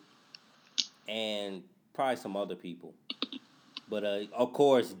 And probably some other people. But, of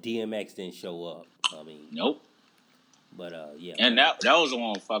course, DMX didn't show up. I mean... Nope. But, yeah. And that was the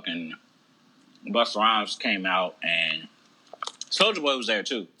one fucking... Busta Rhymes came out, and... Soulja Boy was there,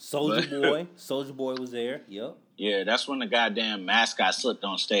 too. Soulja Boy was there, yep. Yeah, that's when the goddamn mascot slipped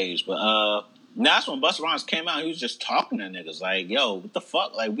on stage. But, that's when Busta Rhymes came out, he was just talking to niggas. Like, yo, what the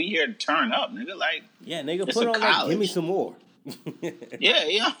fuck? Like, we here to turn up, nigga. Like... Yeah, nigga, put on that, give me some more. Yeah.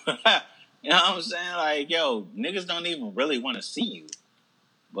 You know what I'm saying? Like, yo, niggas don't even really want to see you.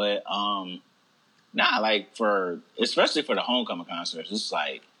 But, like, especially for the homecoming concerts, it's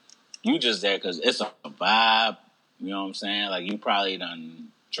like, you just there because it's a vibe. You know what I'm saying? Like, you probably done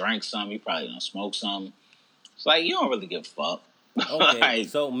drank something. You probably done smoked something. It's like, you don't really give a fuck. Okay, like,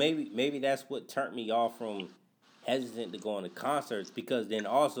 so maybe that's what turned me off from hesitant to go on to concerts, because then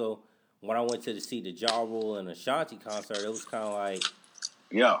also, when I went to see the Ja Rule and Ashanti concert, it was kind of like,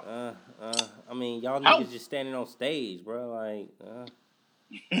 yeah. I mean, y'all niggas just standing on stage, bro. Like,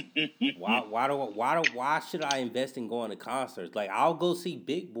 why should I invest in going to concerts? Like, I'll go see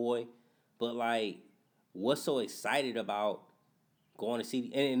Big Boy, but like, what's so excited about going to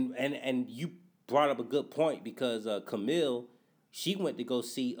see? And you brought up a good point, because Camille, she went to go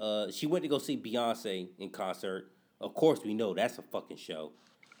see Beyonce in concert. Of course, we know that's a fucking show.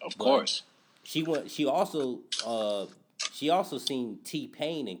 Of course, she went. She also seen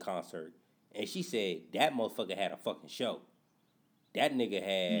T-Pain in concert, and she said that motherfucker had a fucking show. That nigga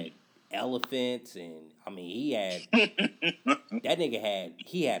had elephants, and I mean, he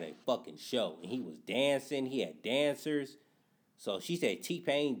had a fucking show, and he was dancing. He had dancers. So she said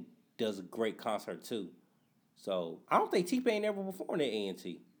T-Pain does a great concert too. So I don't think T-Pain ever performed at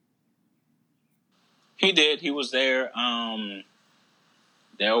A&T. He did. He was there.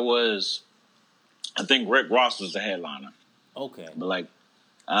 There was, I think Rick Ross was the headliner. Okay. But like,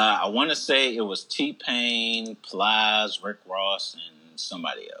 I want to say it was T-Pain, Plies, Rick Ross, and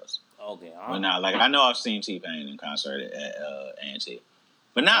somebody else. Okay. But now, like, I know I've seen T-Pain in concert at A&T.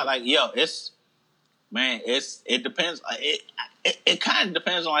 But not like, yo, it depends. It kind of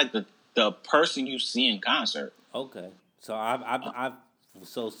depends on like the person you see in concert. Okay. So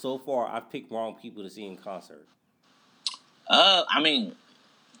so far I've picked wrong people to see in concert. I mean,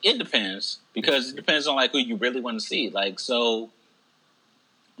 it depends, because it depends on like who you really want to see. Like, so,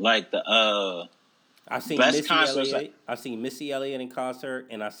 like the I've seen Missy Elliott. Like, I've seen Missy Elliott in concert,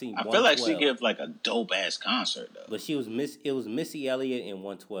 and I've seen. I feel like she gives like a dope ass concert though. But it was Missy Elliott in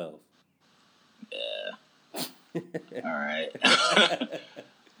 112. Yeah. All right.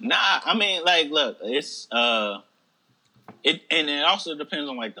 Nah, I mean, like, look, it's it also depends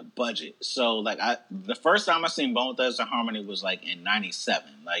on like the budget. So like the first time I seen Bone Thugs-n-Harmony was like in '97,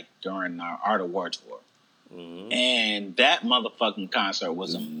 like during our Art of War tour. Mm-hmm. And that motherfucking concert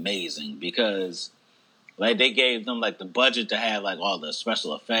was amazing, because like they gave them like the budget to have like all the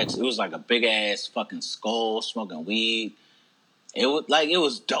special effects. It was like a big ass fucking skull smoking weed. it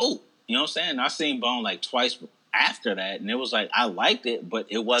was dope. You know what I'm saying? I seen Bone like twice after that, and it was like I liked it, but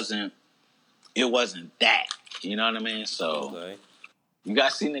it wasn't that. You know what I mean? So Okay. you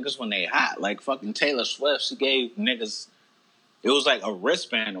gotta see niggas when they hot. Like fucking Taylor Swift, she gave niggas, it was like a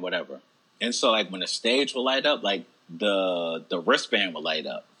wristband or whatever. And so like when the stage would light up, like the wristband would light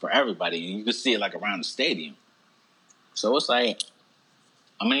up for everybody, and you could see it like around the stadium. So it's like,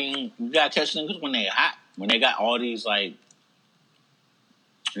 I mean, you gotta catch niggas when they hot, when they got all these like,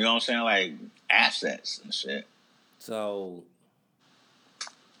 you know what I'm saying, like assets and shit. So,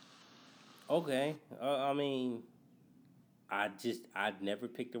 okay. I mean, I'd never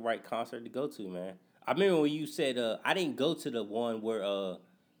picked the right concert to go to, man. I remember when you said, I didn't go to the one where,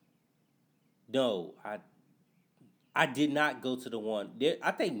 no, I did not go to the one.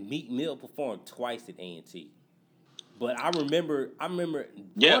 I think Meek Mill performed twice at A&T. But I remember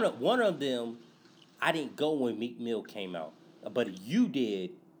Yeah. one of them, I didn't go when Meek Mill came out. But you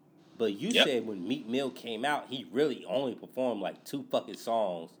did. But you Yep. said when Meek Mill came out, he really only performed like 2 fucking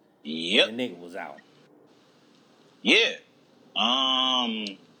songs. Yep. And the nigga was out. Yeah.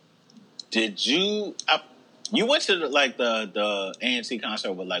 Did you? You went to the A&T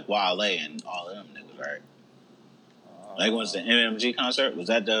concert with like Wale and all of them niggas, right? Like, was the MMG concert? Was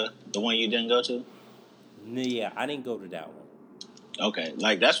that the one you didn't go to? Yeah, I didn't go to that one. Okay,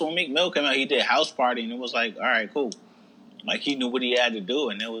 like that's when Meek Mill came out. He did House Party, and it was like, all right, cool. Like he knew what he had to do,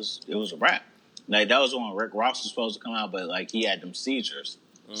 and it was a wrap. Like that was when Rick Ross was supposed to come out, but like he had them seizures.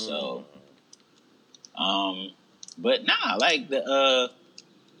 So, but nah, like the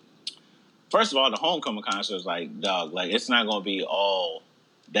first of all, the homecoming concert is like, dog, like it's not gonna be all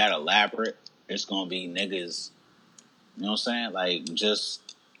that elaborate. It's gonna be niggas, you know what I'm saying? Like just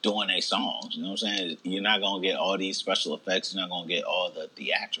doing their songs. You know what I'm saying? You're not gonna get all these special effects. You're not gonna get all the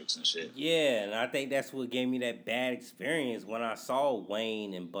theatrics and shit. Yeah, and I think that's what gave me that bad experience when I saw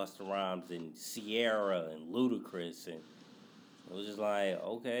Wayne and Busta Rhymes and Sierra and Ludacris, and it was just like,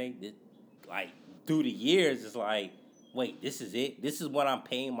 okay, like through the years, it's like, wait, this is it? This is what I'm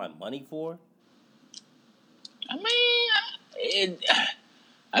paying my money for? I mean,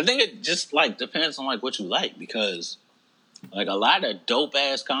 I think it just like depends on like what you like, because like a lot of dope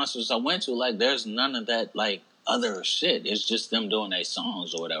ass concerts I went to, like there's none of that like other shit. It's just them doing their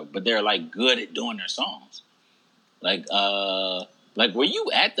songs or whatever. But they're like good at doing their songs. Like were you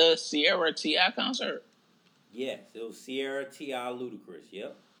at the Sierra T.I. concert? Yes, it was Sierra, T.I., Ludacris,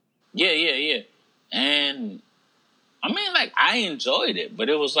 yep. Yeah. And I mean, like I enjoyed it, but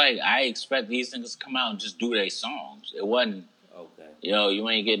it was like I expect these niggas to come out and just do their songs. It wasn't, okay, yo, you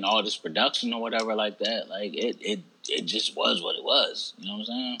ain't getting all this production or whatever like that. Like it just was what it was. You know what I'm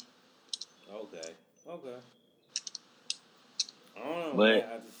saying? Okay. I don't know, But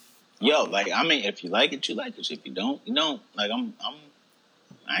man. yo, like I mean, if you like it, you like it. If you don't, you don't. Like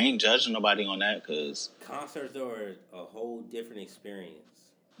I ain't judging nobody on that, because concerts are a whole different experience.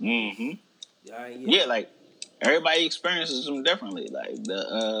 Mm-hmm. Yeah, like everybody experiences them differently. Like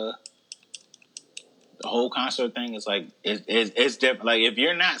the whole concert thing is like it's different. Like if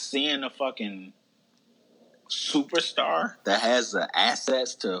you're not seeing a fucking superstar that has the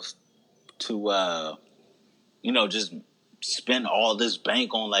assets to just spend all this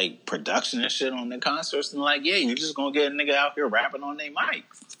bank on like production and shit on the concerts, and like, yeah, you're just gonna get a nigga out here rapping on their mic.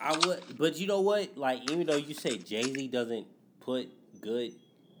 I would, but you know what? Like, even though you say Jay-Z doesn't put good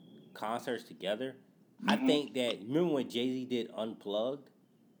concerts together, I think that, remember when Jay-Z did Unplugged?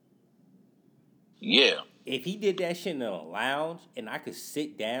 Yeah. If he did that shit in a lounge and I could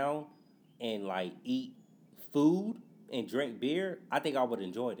sit down and like eat food and drink beer, I think I would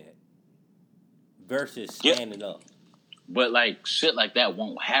enjoy that. Versus standing up. But like shit like that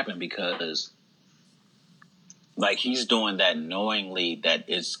won't happen, because like he's doing that knowingly that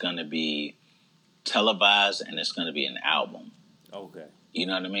it's gonna be televised and it's gonna be an album. Okay. You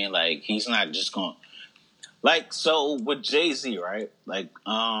know what I mean? Like he's not just going like, so with Jay-Z, right? Like,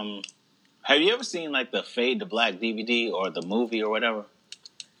 have you ever seen like the Fade to Black DVD or the movie or whatever?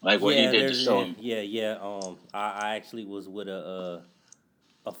 Like where he did the show. Yeah. I actually was with a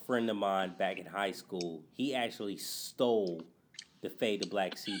friend of mine back in high school. He actually stole the Fade to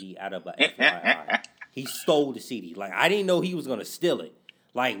Black CD out of a FYI. He stole the CD. Like, I didn't know he was gonna steal it.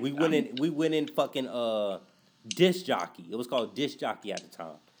 Like, we went in fucking Disc Jockey. It was called Disc Jockey at the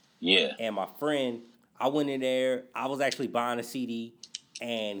time. Yeah. And my friend, I went in there. I was actually buying a CD,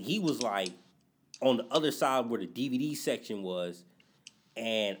 and he was like on the other side where the DVD section was.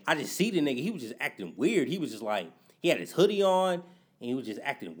 And I just see the nigga. He was just acting weird. He was just like, he had his hoodie on, and he was just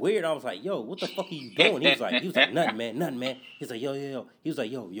acting weird. I was like, yo, what the fuck are you doing? He was like, nothing, man. He's like, yo. He was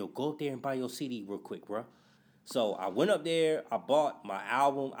like, yo, go up there and buy your CD real quick, bro. So I went up there. I bought my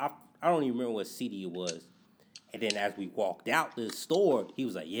album. I don't even remember what CD it was. And then as we walked out the store, he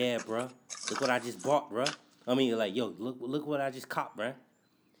was like, "Yeah, bro, look what I just bought, bro." I mean, like, yo, look what I just caught, bro.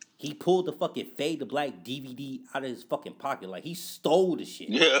 He pulled the fucking Fade to Black DVD out of his fucking pocket. Like, he stole the shit.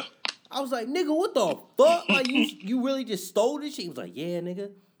 Yeah. I was like, nigga, what the fuck? Like, you really just stole this shit? He was like, yeah,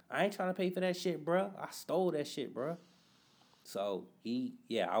 nigga, I ain't trying to pay for that shit, bro. I stole that shit, bro. So,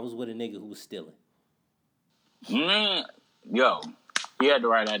 I was with a nigga who was stealing. Yo, he had the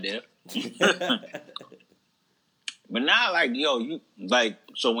right idea. But now, like, yo, you, like,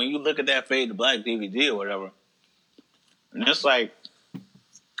 so when you look at that Fade to Black DVD or whatever, and it's like,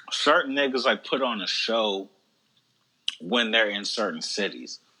 certain niggas, like, put on a show when they're in certain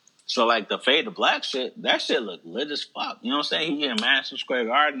cities. So, like, the Fade to Black shit, that shit look lit as fuck. You know what I'm saying? He in Madison Square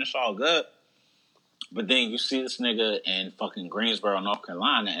Garden, it's all good. But then you see this nigga in fucking Greensboro, North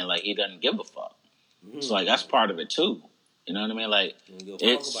Carolina, and, like, he doesn't give a fuck. So, like, that's part of it, too. You know what I mean? Like,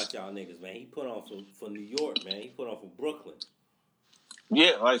 it's... Talk about y'all niggas, man. He put on for New York, man. He put on for Brooklyn.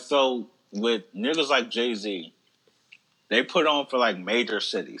 Yeah, like, so, with niggas like Jay-Z, they put on for, like, major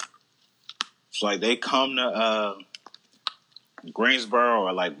cities. So, like, they come to Greensboro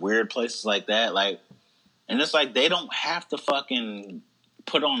or, like, weird places like that. Like, and it's like they don't have to fucking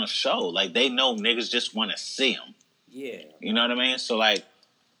put on a show. Like, they know niggas just want to see them. Yeah. You know what I mean? So, like,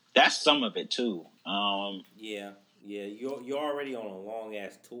 that's some of it, too. Yeah. You're already on a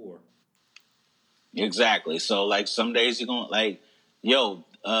long-ass tour. Exactly. So, like, some days you're going to, like, yo,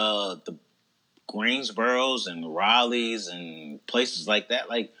 the Greensboros and Raleighs and places like that,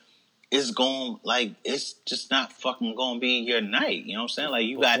 like, it's going, like, it's just not fucking going to be your night. You know what I'm saying? Like,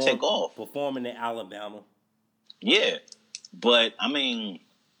 you got to take off. Performing in Alabama. Yeah. But, I mean,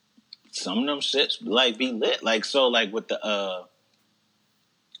 some of them shits, like, be lit. Like, so, like, with the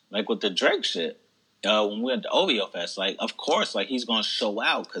Drake shit, when we went to OVO Fest, like, of course, like, he's going to show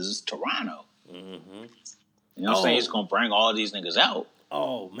out because it's Toronto. Mm-hmm. You know what I'm saying? He's going to bring all these niggas out.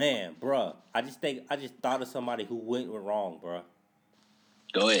 Oh, man, bruh. I just thought of somebody who went wrong, bruh.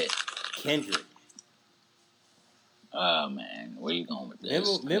 Go ahead. Kendrick. Oh, man. Where you going with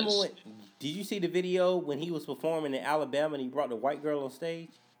this? Remember when... Did you see the video when he was performing in Alabama and he brought the white girl on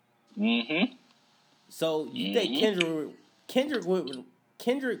stage? Mm-hmm. So, you think Kendrick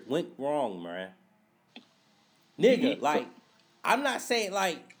went wrong, man. Nigga, like, I'm not saying,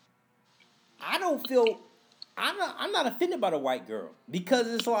 like, I'm not offended by the white girl. Because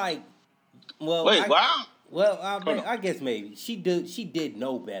it's like, well... Wait, wow. Well, I guess maybe. She did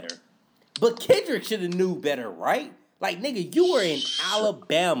know better. But Kendrick should have knew better, right? Like, nigga, you were in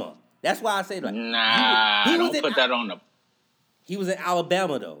Alabama. That's why I say, like... Nah, don't put that on the... He was in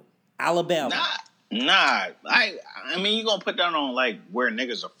Alabama, though. Alabama. Nah. I mean, you gonna put that on, like, where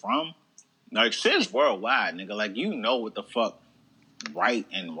niggas are from? Like, shit's worldwide, nigga. Like, you know what the fuck right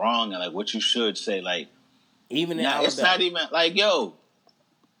and wrong and, like, what you should say. Like, even in Alabama. It's not even, like, yo...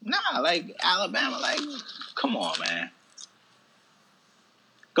 Nah, like, Alabama, like, come on, man.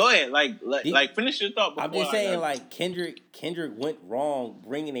 Go ahead, like finish your thought. I'm just saying, like, Kendrick went wrong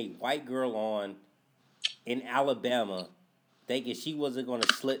bringing a white girl on in Alabama, thinking she wasn't going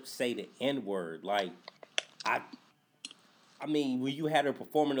to say the N-word. Like, I mean, when you had her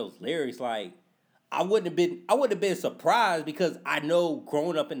performing those lyrics, like, I wouldn't have been surprised because I know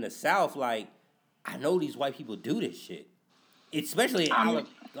growing up in the South, like, I know these white people do this shit. Especially in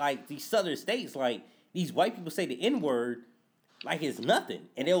like these southern states, like these white people say the N-word like it's nothing,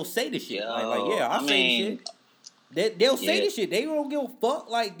 and they'll say the shit. I'll say the shit. They'll say the shit. They don't give a fuck.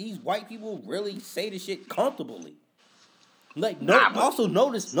 Like these white people really say the shit comfortably. Like also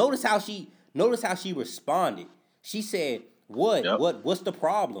notice how she responded. She said, "What? Yep. What's the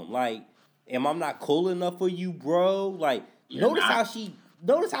problem? Like, am I not cool enough for you, bro? Like, notice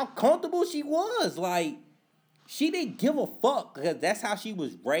how comfortable she was. Like." She didn't give a fuck because that's how she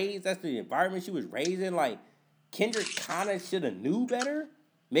was raised. That's the environment she was raised in. Like, Kendrick kind of should have knew better.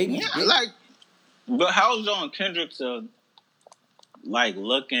 Maybe he did. Like, but how's on Kendrick to, like,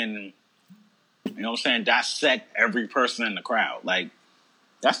 look and, you know what I'm saying, dissect every person in the crowd? Like,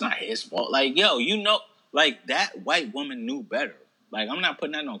 that's not his fault. Like, yo, you know, like, that white woman knew better. Like, I'm not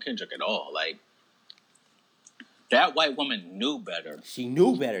putting that on Kendrick at all. Like, that white woman knew better. She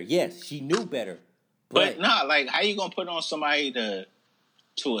knew better. Yes, she knew better. But nah, like, how you gonna put on somebody to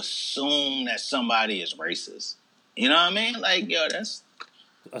assume that somebody is racist? You know what I mean? Like, yo, that's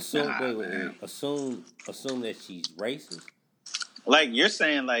assume that she's racist. Like, you're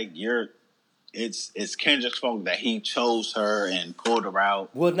saying, like, it's Kendrick's fault that he chose her and pulled her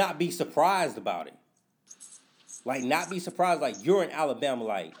out. Will not be surprised about it. Like, not be surprised. Like, you're in Alabama.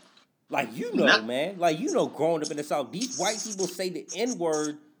 Like, Like, man. Like, growing up in the South, these white people say the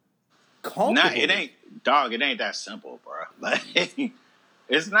N-word comfortably. It ain't that simple, bro. Like,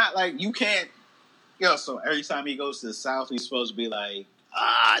 it's not like you can't, so every time he goes to the South, he's supposed to be like,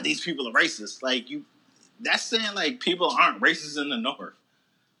 these people are racist. Like, that's saying, like, people aren't racist in the North.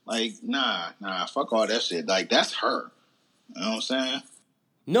 Like, nah, fuck all that shit. Like, that's her. You know what I'm saying?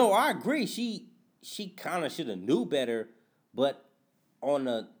 No, I agree. She kind of should have knew better, but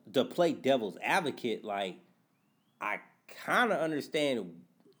on to play devil's advocate, like, I kind of understand,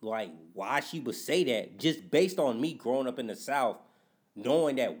 like, why she would say that, just based on me growing up in the South,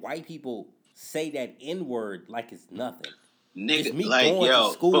 knowing that white people say that N-word like it's nothing. Nigga, me like,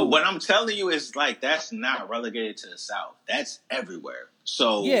 to school. But what I'm telling you is, like, that's not relegated to the South. That's everywhere.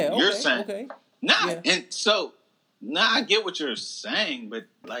 So, you're saying... And so... I get what you're saying, but,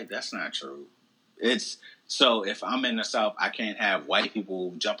 like, that's not true. So if I'm in the South, I can't have white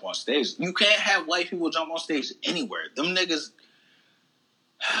people jump on stage. You can't have white people jump on stage anywhere. Them niggas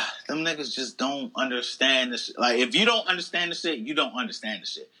just don't understand this. Like, if you don't understand the shit, you don't understand the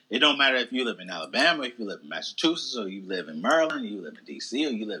shit. It don't matter if you live in Alabama, if you live in Massachusetts, or you live in Maryland, or you live in D.C.,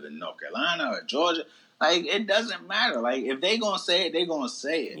 or you live in North Carolina, or Georgia. Like, it doesn't matter. Like, if they gonna say it, they gonna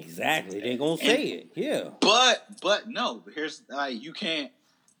say it. Exactly. They gonna say it. Yeah. But no, here's, like, you can't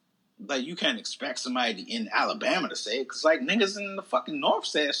expect somebody in Alabama to say it, because, like, niggas in the fucking North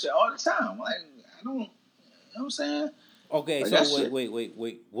say that shit all the time. Like, I don't, you know what I'm saying? Okay, like, so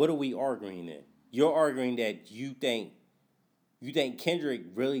wait. What are we arguing then? You're arguing that you think Kendrick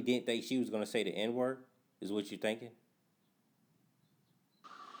really didn't think she was gonna say the N-word? Is what you're thinking?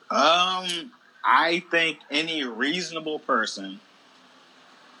 I think any reasonable person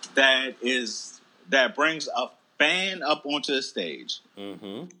that brings a fan up onto the stage.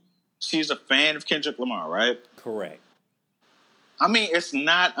 Mm-hmm. She's a fan of Kendrick Lamar, right? Correct. I mean, it's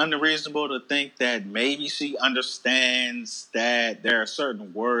not unreasonable to think that maybe she understands that there are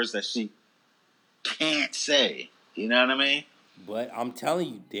certain words that she can't say. You know what I mean? But I'm telling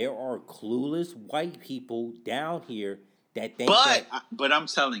you, there are clueless white people down here that think But I'm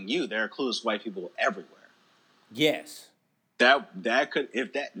telling you, there are clueless white people everywhere. Yes. That could,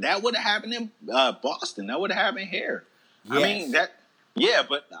 if that would have happened in Boston, that would have happened here. Yes. I mean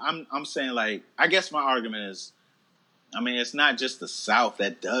but I'm saying, like, I guess my argument is, I mean, it's not just the South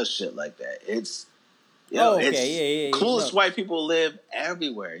that does shit like that. It's clueless white people live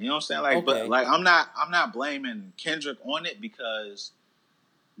everywhere. You know what I'm saying? Like, but like, I'm not blaming Kendrick on it, because,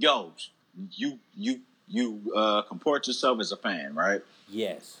 you comport yourself as a fan, right?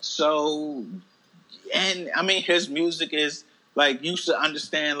 Yes. So, and I mean, his music is, like, you should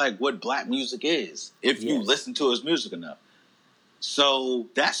understand, like, what black music is if you listen to his music enough. So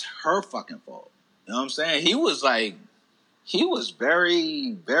that's her fucking fault. You know what I'm saying? He was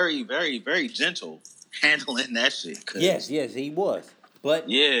very, very, very, very gentle handling that shit. Yes, he was. But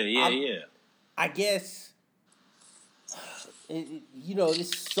yeah. I guess,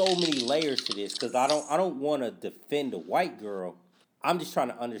 there's so many layers to this, because I don't want to defend the white girl. I'm just trying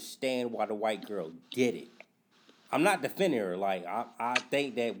to understand why the white girl did it. I'm not defending her. Like, I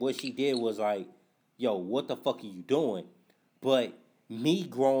think that what she did was like, yo, what the fuck are you doing? But me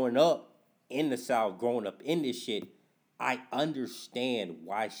growing up in the South, growing up in this shit, I understand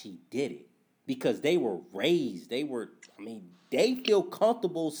why she did it. Because they were raised. They feel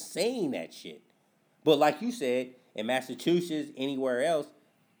comfortable saying that shit. But like you said, in Massachusetts, anywhere else,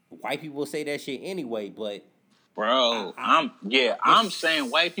 white people say that shit anyway. But, bro, I'm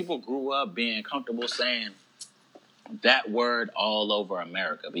saying white people grew up being comfortable saying that word all over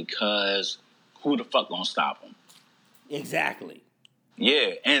America, because who the fuck gonna stop them? Exactly.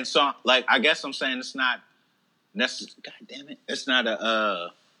 Yeah, and so, like, I guess I'm saying it's not necessarily. God damn it, it's not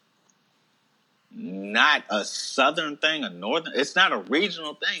a Southern thing, a Northern. It's not a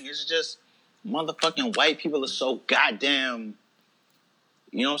regional thing. It's just motherfucking white people are so goddamn,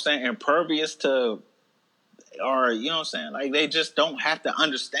 you know what I'm saying, impervious to, or, you know what I'm saying, like, they just don't have to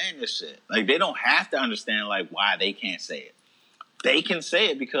understand this shit. Like, they don't have to understand, like, why they can't say it. They can say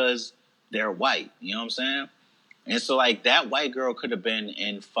it because they're white. You know what I'm saying? And so, like, that white girl could have been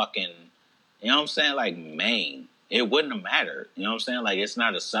in fucking, you know what I'm saying, like, Maine. It wouldn't have mattered. You know what I'm saying? Like, it's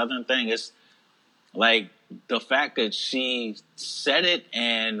not a Southern thing. It's, like, the fact that she said it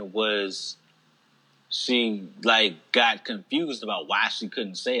and she, like, got confused about why she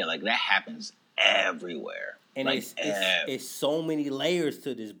couldn't say it. Like, that happens everywhere. And like, it's so many layers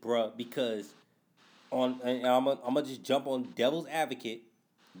to this, bruh, because and I'm gonna just jump on devil's advocate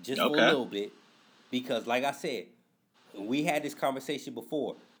just for a little bit. Because, like I said, we had this conversation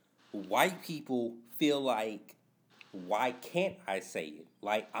before. White people feel like why can't I say it?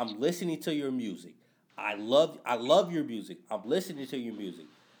 Like, I'm listening to your music. I love your music. I'm listening to your music.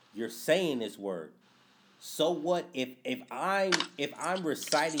 You're saying this word. So what if I'm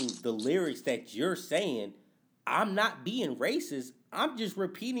reciting the lyrics that you're saying, I'm not being racist. I'm just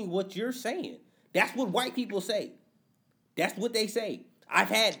repeating what you're saying. That's what white people say. That's what they say. I've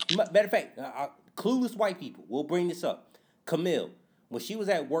had, matter of fact, clueless white people. We'll bring this up. Camille, when she was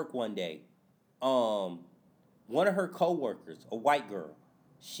at work one day, one of her coworkers, a white girl,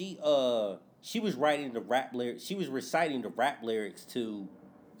 she was writing the rap lyrics. She was reciting the rap lyrics to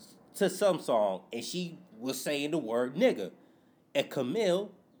some song, and she was saying the word nigga, and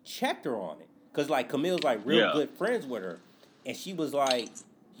Camille checked her on it, cause like Camille's like real good friends with her, and she was like,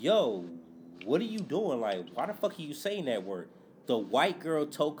 "Yo, what are you doing? Like, why the fuck are you saying that word?" The white girl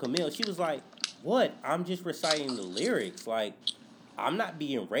told Camille, she was like, "What? I'm just reciting the lyrics. Like, I'm not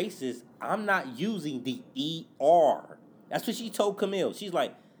being racist. I'm not using the ER." That's what she told Camille. She's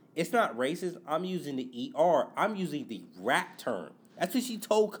like, "It's not racist. I'm using the ER. I'm using the rap term." That's what she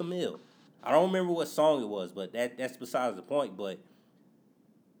told Camille. I don't remember what song it was, but that's besides the point. But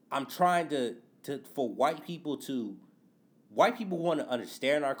I'm trying for white people want to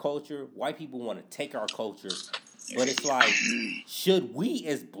understand our culture. White people want to take our culture. But it's like, should we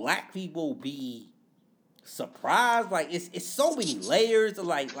as black people be surprised? Like, it's so many layers.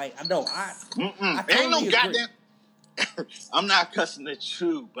 Like I know I totally ain't no agree. goddamn. I'm not cussing at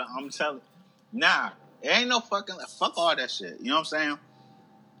you, but I'm telling. Nah, it ain't no fucking fuck all that shit. You know what I'm saying?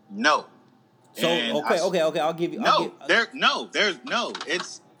 No. So and okay. I'll give you. There's no.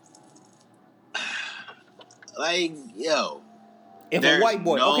 It's like yo. If a white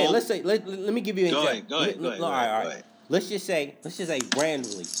boy, okay, let's say let me give you an example. Go ahead. All right. Let's just say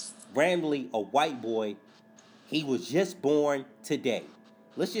randomly, a white boy, he was just born today.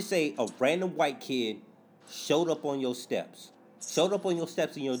 Let's just say a random white kid showed up on your steps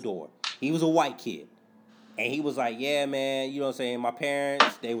in your door. He was a white kid. And he was like, "Yeah, man, you know what I'm saying? My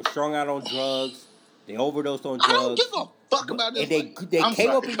parents, they were strung out on drugs. They overdosed on drugs. I don't give a fuck about this. And they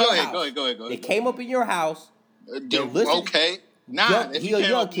came up in your house. Go ahead. They came up in your house. Okay. Nah, if he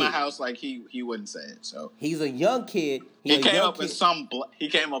came up in my kid. house, like he wouldn't say it. So he's a young kid. He came up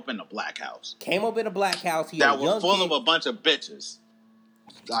in a black house. Came up in a black house. That was full of a bunch of bitches.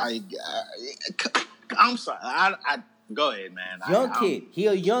 Like, I'm sorry. I go ahead, man. He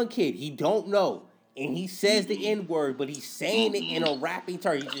a young kid. He don't know, and he says the N-word, but he's saying it in a rapping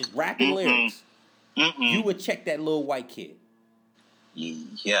term. He's just rapping lyrics. You would check that little white kid.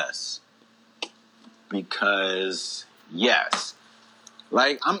 Yes. Because yes.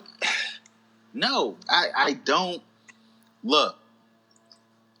 Like I don't look.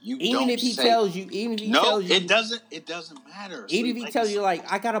 It doesn't matter. Even if he tells you like,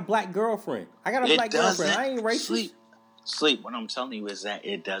 I got a black girlfriend. I ain't racist. Sleep. What I'm telling you is that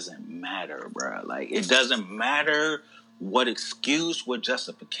it doesn't matter, bro. Like it doesn't matter what excuse, what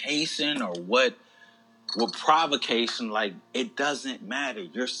justification, or what provocation. Like it doesn't matter.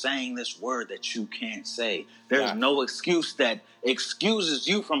 You're saying this word that you can't say. There's no excuse that excuses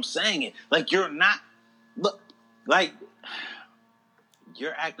you from saying it. Like you're not. Look, like.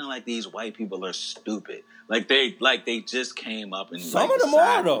 You're acting like these white people are stupid. Like they just came up and some of them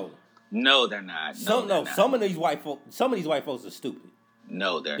are though. No, they're not. Some of these white folks are stupid.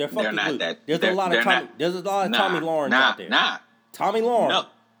 No, they're not blue. That. There's a lot of Tommy Lawrence out there. Tommy Lawrence.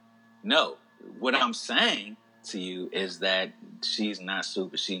 No. What I'm saying to you is that she's not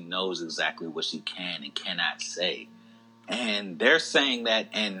stupid. She knows exactly what she can and cannot say, and they're saying that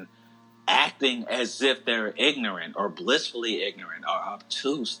and acting as if they're ignorant or blissfully ignorant or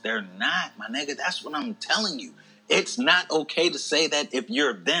obtuse. They're not, my nigga. That's what I'm telling you. It's not okay to say that if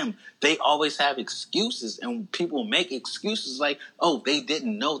you're them. They always have excuses, and people make excuses like, oh, they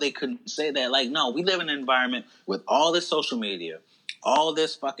didn't know they couldn't say that. Like, no, we live in an environment with all this social media, all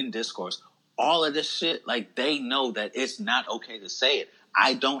this fucking discourse, all of this shit. Like, they know that it's not okay to say it.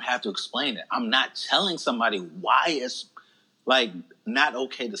 I don't have to explain it. I'm not telling somebody why it's like not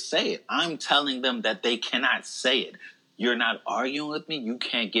okay to say it. I'm telling them that they cannot say it. You're not arguing with me. You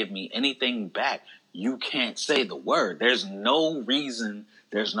can't give me anything back. You can't say the word. There's no reason.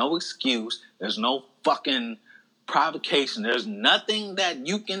 There's no excuse. There's no fucking provocation. There's nothing that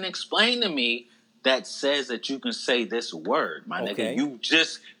you can explain to me that says that you can say this word, my nigga. You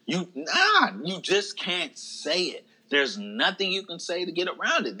just can't say it. There's nothing you can say to get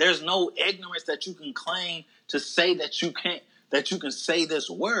around it. There's no ignorance that you can claim to say that you can't, that you can say this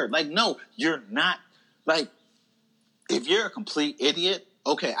word. Like, no, you're not. Like, if you're a complete idiot,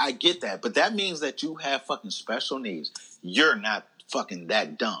 okay, I get that. But that means that you have fucking special needs. You're not fucking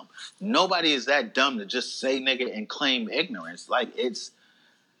that dumb. Nobody is that dumb to just say nigga and claim ignorance. Like, it's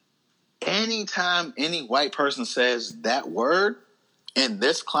anytime any white person says that word in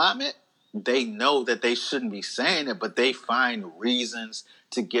this climate, they know that they shouldn't be saying it, but they find reasons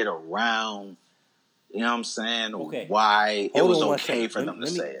to get around, you know what I'm saying, why it was okay for them to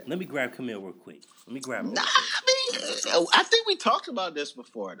say it. Let me grab Camille real quick. Let me grab her. I think we talked about this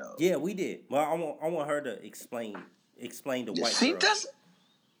before, though. Yeah, we did. Well, I want her to explain the white girl.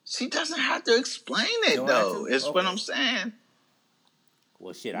 She doesn't have to explain it, though. It's what I'm saying.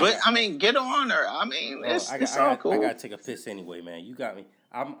 Well, shit. But, get on her. I mean, it's all cool. I got to take a piss anyway, man. You got me.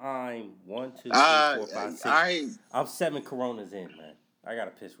 I'm 1, 2, 3, 4, 5, 6. I'm 7 Coronas in, man. I got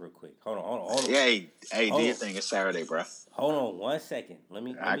to piss real quick. Hold on. Hey, do your thing. It's Saturday, bro. Hold on 1 second. Let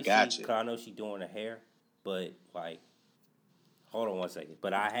me got see, you. Because I know she's doing her hair, but, like, hold on 1 second.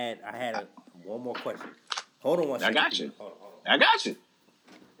 But I had one more question. Hold on 1 second. I got you. Hold on. I got you.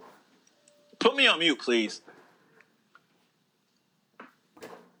 Put me on mute, please.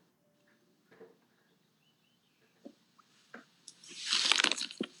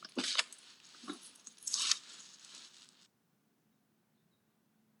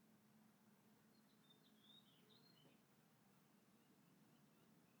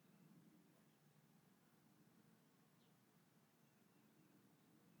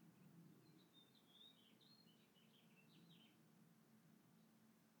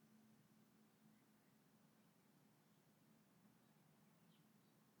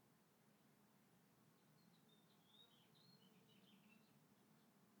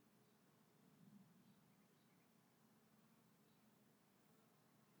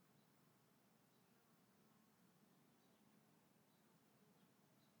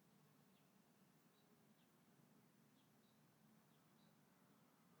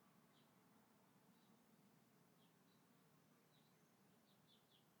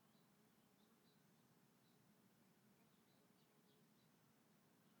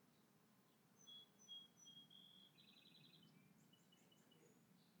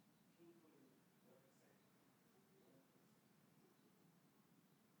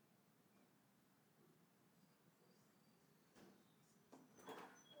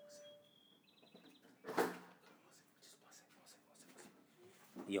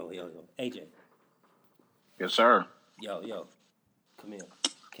 Yo. AJ. Yes, sir. Yo. Camille,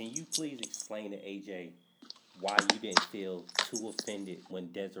 can you please explain to AJ why you didn't feel too offended when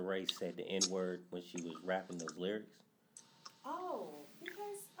Desiree said the N-word when she was rapping those lyrics? Oh,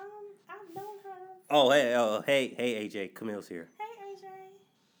 because I've known her. Oh, hey, AJ. Camille's here. Hey, AJ.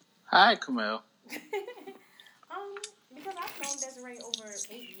 Hi, Camille. Because I've known Desiree over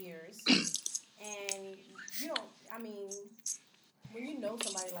 8 years, and when you know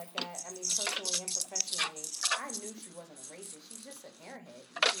somebody like that, personally and professionally, I knew she wasn't a racist. She's just an airhead.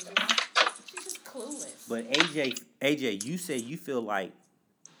 She's just clueless. But AJ, you said you feel like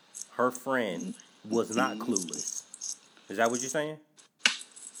her friend was not clueless. Is that what you're saying?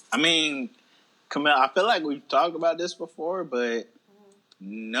 Camille, I feel like we've talked about this before, but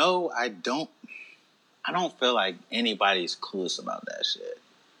no, I don't feel like anybody's clueless about that shit.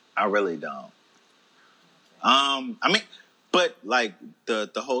 I really don't. But like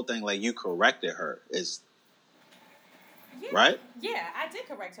the whole thing, like you corrected her is right? Yeah, I did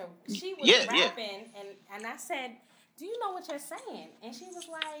correct her. She was rapping and I said, "Do you know what you're saying?" And she was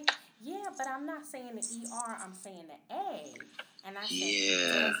like, "Yeah, but I'm not saying the ER, I'm saying the A." And I said,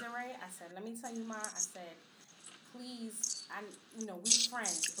 "Desiree," I said, "Let me tell you, Ma," I said, "Please, we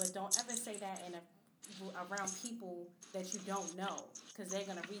friends, but don't ever say that around people that you don't know, because they're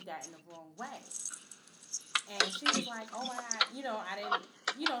gonna read that in the wrong way." And she was like, "Oh my God, I didn't,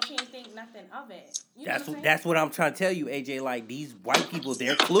 she didn't think nothing of it." That's what I'm trying to tell you, AJ. Like, these white people,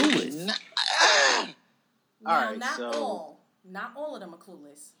 they're clueless. Not all of them are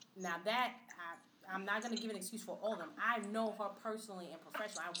clueless. Now that I'm not gonna give an excuse for all of them. I know her personally and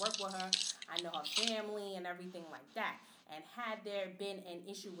professionally. I work with her. I know her family and everything like that. And had there been an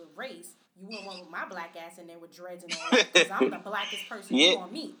issue with race, you wouldn't want my black ass in there with dreads and all that, because I'm the blackest person you're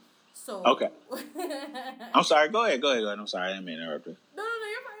gonna meet. So okay. I'm sorry. Go ahead. I'm sorry. I didn't mean to interrupt you. No,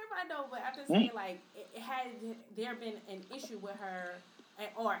 you're fine. No, but I'm just saying, like, had there been an issue with her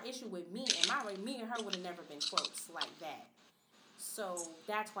or an issue with me and me and her would have never been close like that. So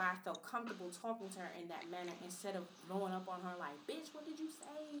that's why I felt comfortable talking to her in that manner instead of blowing up on her like, "Bitch, what did you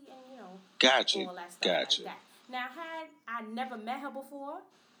say?" And all that stuff like that. Now, had I never met her before,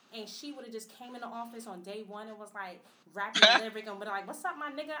 and she would have just came in the office on day one and was like rapping a lyric and be like, "What's up,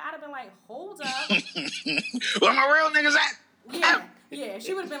 my nigga?" I'd have been like, "Hold up, where my real niggas at?" Yeah.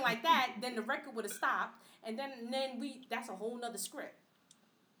 She would have been like that. Then the record would have stopped, and then that's a whole nother script.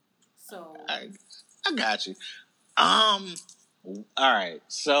 So I got you. All right.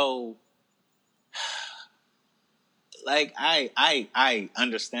 So, like, I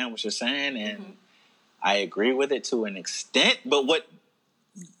understand what you're saying, and I agree with it to an extent. But what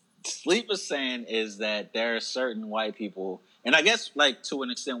Sleep is saying is that there are certain white people, and I guess, like, to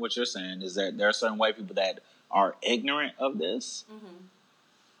an extent, what you're saying is that there are certain white people that are ignorant of this.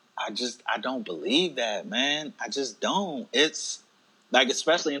 I don't believe that, man. I just don't. It's like,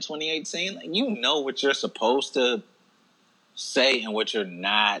 especially in 2018, like, you know what you're supposed to say and what you're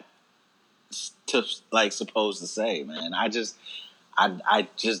not supposed to say, man. I just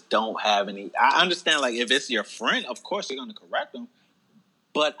don't have any. I understand, like, if it's your friend, of course you're going to correct them.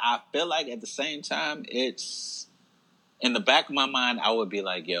 But I feel like at the same time, it's in the back of my mind, I would be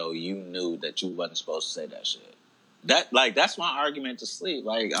like, yo, you knew that you wasn't supposed to say that shit. That's my argument to Sleep.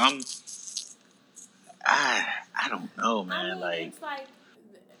 Like, I don't know, man. I mean, it's like,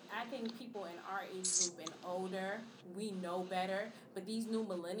 I think people in our age group and older, we know better. But these new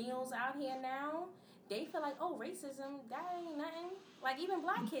millennials out here now, they feel like, oh, racism, that ain't nothing. Like, even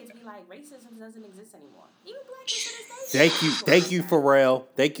black kids be like, racism doesn't exist anymore. Even black kids to this day. Thank you, Pharrell.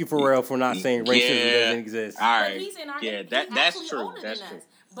 Thank you, Pharrell, for not saying racism doesn't exist. All right. But he's in our age. He's that's true. Older That's than true.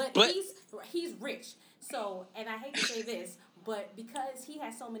 Us. But he's rich. So, and I hate to say this, but because he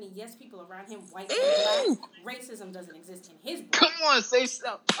has so many yes people around him, white and black, racism doesn't exist in his world. Come on, say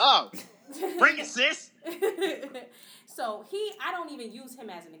something. Oh, bring it, sis. So I don't even use him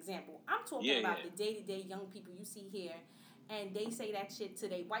as an example. I'm talking about the day-to-day young people you see here, and they say that shit to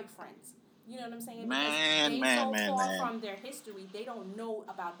their white friends. You know what I'm saying? Because they're so far from their history, they don't know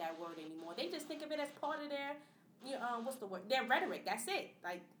about that word anymore. They just think of it as part of their, what's the word? Their rhetoric. That's it.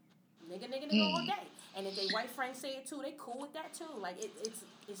 Like, nigga all day. And if they white friends say it too, they cool with that too. Like,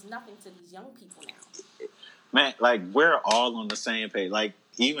 it's nothing to these young people now. Man, like, we're all on the same page. Like,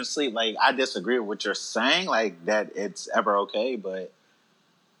 even Sleep, like, I disagree with what you're saying, like, that it's ever okay, but,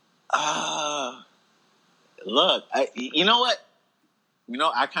 look, you know what?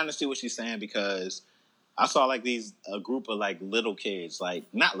 I kind of see what she's saying, because I saw, like, a group of, like, little kids, like,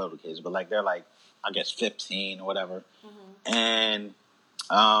 not little kids, but, like, they're, like, I guess 15 or whatever. And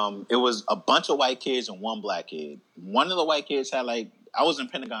it was a bunch of white kids and one black kid. One of the white kids had, like, I was in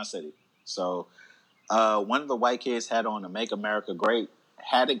Pentagon City, so one of the white kids had on a "Make America Great,"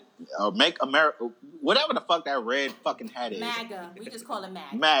 Make America, whatever the fuck that red fucking hat is. MAGA. We just call it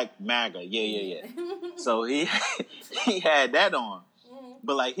MAGA. MAGA. Yeah. So he had that on.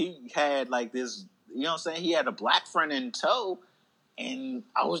 But, like, he had, like, this, you know what I'm saying? He had a black friend in tow. And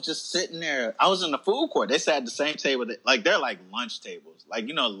I was just sitting there. I was in the food court. They sat at the same table. Like, they're like lunch tables. Like,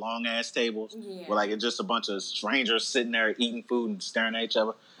 long-ass tables. Yeah. Where, like, it's just a bunch of strangers sitting there eating food and staring at each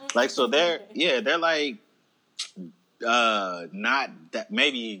other. Like, so they're like, not that,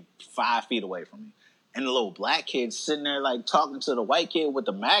 maybe 5 feet away from me. And the little black kid sitting there, like, talking to the white kid with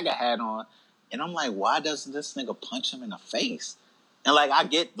the MAGA hat on. And I'm like, why doesn't this nigga punch him in the face? And, like, I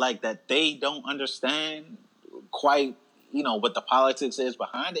get, like, that they don't understand quite, what the politics is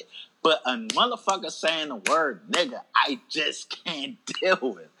behind it. But a motherfucker saying the word nigga, I just can't deal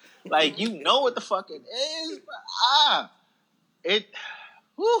with. Like, you know what the fuck it is, but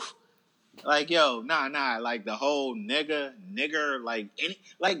like, yo, nah, like, the whole nigger, like,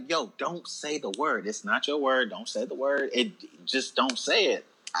 yo, don't say the word. It's not your word. Don't say the word. Just don't say it.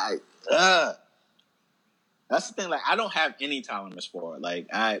 That's the thing. Like, I don't have any tolerance for it. Like,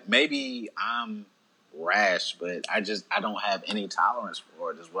 maybe I'm rash, but I don't have any tolerance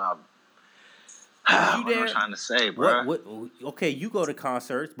for it as well. What I'm trying to say, bro. What, okay, you go to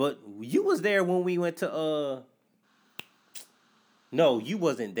concerts, but you was there when we went to no, you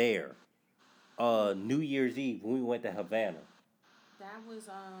wasn't there. New Year's Eve when we went to Havana.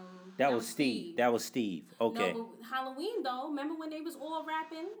 That was Steve. That was Steve. Okay. No, but Halloween though. Remember when they was all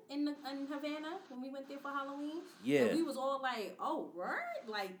rapping in Havana when we went there for Halloween? Yeah. And we was all like, "Oh, word!"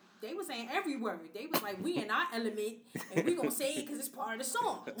 Like they were saying every word. They was like, "We in our element, and we gonna say it because it's part of the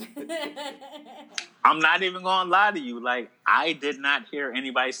song." I'm not even gonna lie to you. Like, I did not hear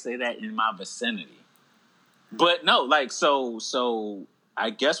anybody say that in my vicinity. But no, like, so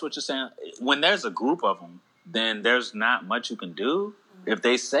I guess what you're saying, when there's a group of them, then there's not much you can do. If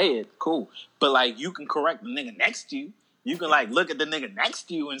they say it, cool. But, like, you can correct the nigga next to you. You can, like, look at the nigga next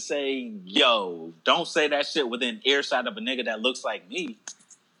to you and say, yo, don't say that shit within earshot of a nigga that looks like me.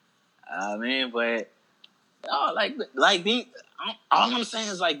 I mean, but, oh, like these, all I'm saying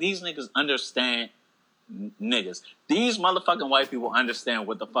is, like, these niggas understand niggas. These motherfucking white people understand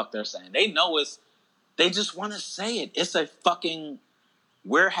what the fuck they're saying. They know they just want to say it. It's a fucking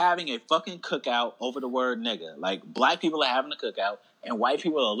we're having a fucking cookout over the word nigga. Like, black people are having a cookout, and white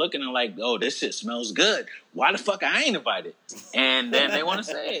people are looking and like, oh, this shit smells good. Why the fuck I ain't invited? And then they want to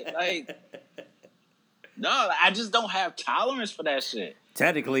say it. Like, no, I just don't have tolerance for that shit.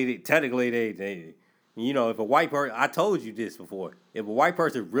 Technically, they you know, if a white person, I told you this before, if a white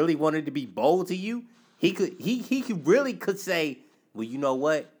person really wanted to be bold to you, he could say, well, you know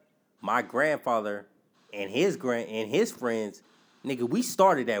what? My grandfather and his friends, nigga, we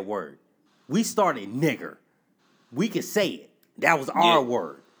started that word. We started nigger. We could say it. That was our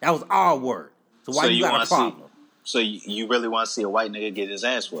word. That was our word. So why you got a problem? So you really want to see a white nigga get his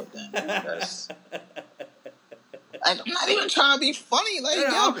ass whooped then? I'm not even trying to be funny. Like,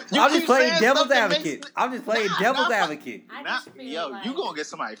 I'm just playing devil's advocate. I'm just playing devil's advocate. You gonna get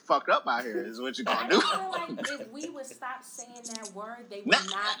somebody fucked up out here is what you're gonna do. I feel like if we would stop saying that word, they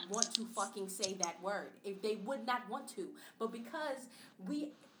would not want to fucking say that word. If they would not want to. But because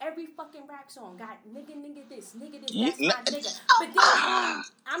every fucking rap song got nigga this, that's my nigga. But then,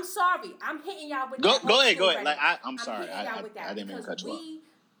 I'm sorry. I'm hitting y'all with that. Go ahead. Like, I'm sorry. I didn't mean to cut you off.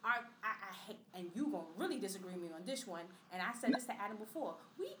 I hate, and you gonna really disagree with me on this one, and I said this to Adam before,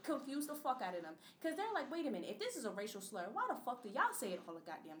 we confuse the fuck out of them, because they're like, wait a minute, if this is a racial slur, why the fuck do y'all say it all the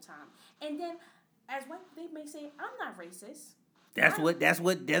goddamn time? And then, as white, they may say, I'm not racist. That's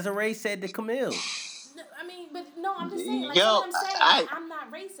what Desiree said to Camille. I mean, but no, I'm just saying, like, I'm saying, I'm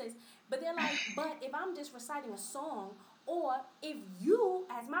not racist, but they're like, but if I'm just reciting a song, or if you,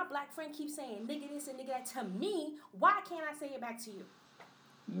 as my black friend, keep saying nigga this and nigga that to me, why can't I say it back to you?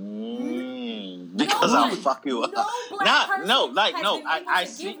 Because I'll fuck you up. I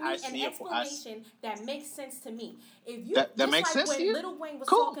see an explanation that makes sense to me. If you that makes like sense when to you? Lil Wayne was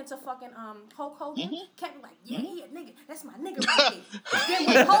talking to fucking Hulk Hogan, kept me like, he a nigga, that's my nigga right there. Then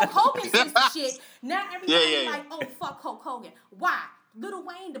when Hulk Hogan says the shit, now everybody's like, oh fuck Hulk Hogan. Why? Lil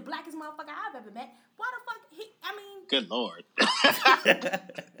Wayne, the blackest motherfucker I've ever met. Why the fuck Good Lord.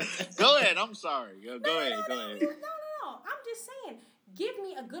 Go ahead. I'm sorry. Go ahead. No. I'm just saying. Give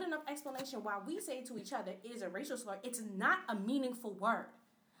me a good enough explanation why we say to each other it is a racial slur. It's not a meaningful word.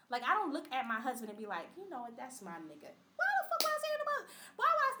 Like, I don't look at my husband and be like, you know what, that's my nigga. Why the fuck would I say it about? Why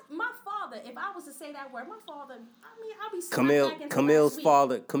would my father, if I was to say that word, my father, I'll be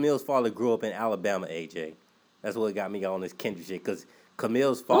Camille's father grew up in Alabama, AJ. That's what got me on this Kendrick shit, because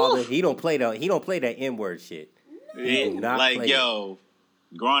Camille's father, he don't play that N-word shit. He do not play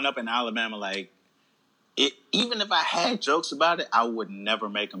growing up in Alabama, like, even if I had jokes about it, I would never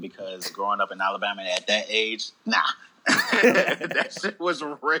make them, because growing up in Alabama at that age, nah. That shit was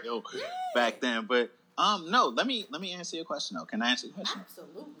real back then. But no, let me answer your question though. Can I answer your question?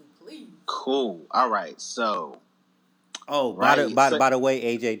 Absolutely, please. Cool. All right. So by the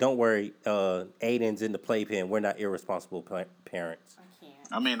way, AJ, don't worry. Aiden's in the playpen. We're not irresponsible parents. I can't.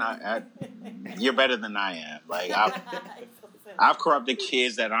 I mean, you're better than I am. Like, I've corrupted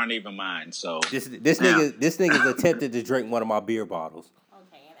kids that aren't even mine. So this nigga's attempted to drink one of my beer bottles.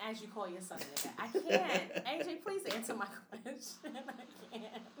 Okay, and as you call your son nigga, I can't. AJ, please answer my question. I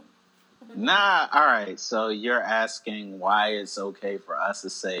can't. Nah. All right. So you're asking why it's okay for us to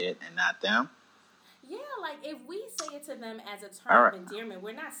say it and not them? Yeah, like if we say it to them as a term of endearment,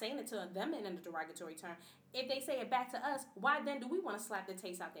 we're not saying it to them in a derogatory term. If they say it back to us, why then do we want to slap the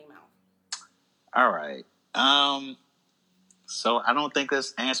taste out their mouth? All right. So I don't think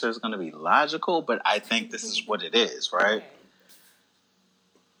this answer is going to be logical, but I think this is what it is, right? Okay.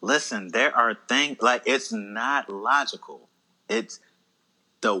 Listen, there are things, like, it's not logical. It's,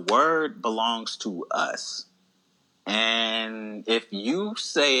 the word belongs to us. And if you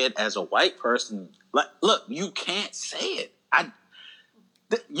say it as a white person, like, look, you can't say it.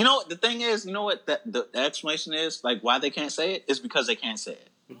 You know what the thing is? You know what the explanation is? Like, why they can't say it? It's because they can't say it.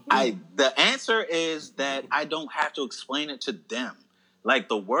 The answer is that I don't have to explain it to them. Like,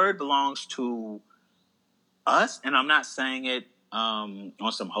 the word belongs to us, and I'm not saying it on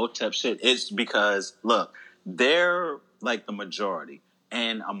some Hotep shit. It's because, look, they're like the majority,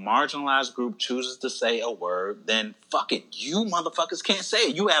 and a marginalized group chooses to say a word, then fuck it. You motherfuckers can't say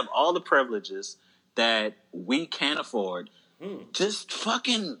it. You have all the privileges that we can't afford. Just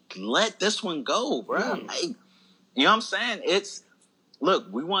fucking let this one go, bro. Like, you know what I'm saying? Look,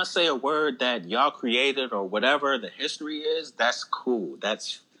 we want to say a word that y'all created or whatever the history is. That's cool.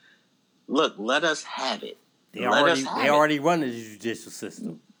 Look, let us have it. They already run the judicial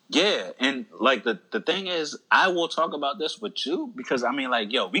system. Yeah, and like the thing is, I will talk about this with you because I mean,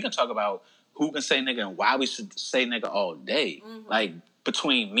 like, yo, we can talk about who can say nigga and why we should say nigga all day. Mm-hmm. Like,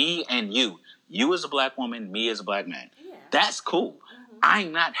 between me and you as a black woman, me as a black man. Yeah. That's cool. Mm-hmm.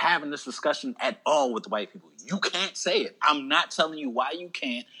 I'm not having this discussion at all with the white people. you can't say it. I'm not telling you why you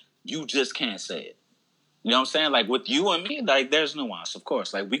can't. You just can't say it. You know what I'm saying? Like with you and me, like there's nuance, of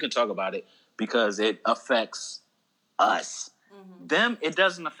course. Like we can talk about it because it affects us. Mm-hmm. Them, it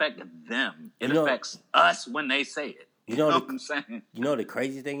doesn't affect them. It affects us when they say it. You know what I'm saying? You know the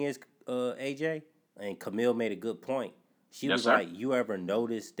crazy thing is, AJ, and Camille made a good point. She was like, "You ever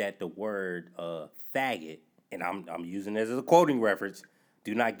notice that the word faggot?" And I'm using this as a quoting reference.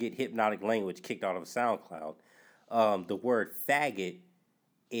 Do not get hypnotic language kicked out of SoundCloud. The word faggot,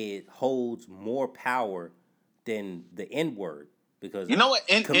 it holds more power than the N word because you know what?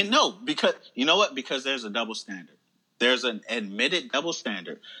 And no, because you know what? Because there's a double standard. There's an admitted double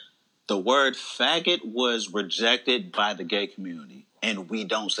standard. The word faggot was rejected by the gay community, and we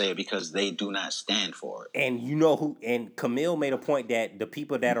don't say it because they do not stand for it. And you know who? And Camille made a point that the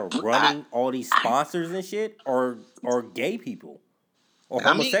people that are running all these sponsors and shit are gay people or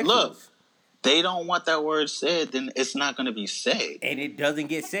homosexuals. Look, they don't want that word said, then it's not going to be said. And it doesn't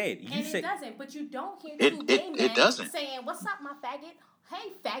get said. It doesn't, but you don't hear two gay men saying, "What's up, my faggot?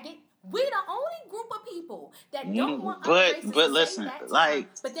 Hey, faggot." We the only group of people that don't want other races to listen, say that like,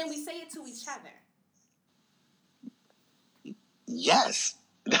 but then we say it to each other. Yes,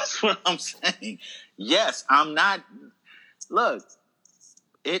 that's what I'm saying. Yes, I'm not. Look,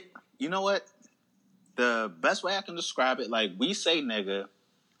 you know what? The best way I can describe it, like we say nigga,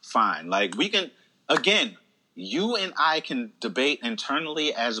 fine. Like we can, again, you and I can debate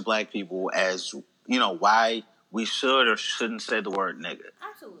internally as black people as, you know, why we should or shouldn't say the word nigga.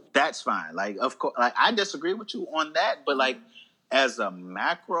 Absolutely. That's fine. Like, of course, like I disagree with you on that, but like as a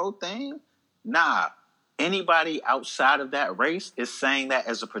macro thing, nah. Anybody outside of that race is saying that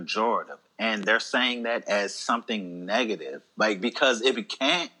as a pejorative, and they're saying that as something negative, like because it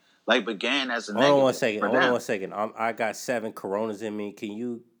began as a negative. Hold on one second. I got 7 Coronas in me. Can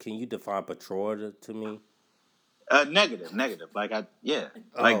you define pejorative to me? Negative.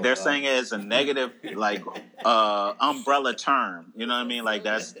 Like they're saying it as a negative, like umbrella term. You know what I mean? Like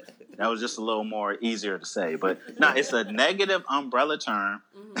that was just a little more easier to say, but no, it's a negative umbrella term.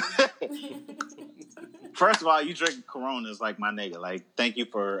 First of all, you drink Coronas like my nigga. Like, thank you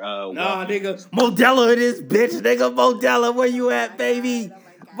for nigga. Modelo it is, bitch. Nigga, Modelo, where you at, baby?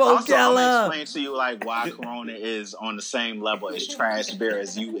 Modelo. Also, I'm gonna explain to you like why Corona is on the same level as trash beer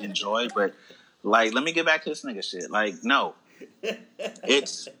as you enjoy, but like, let me get back to this nigga shit. Like, no.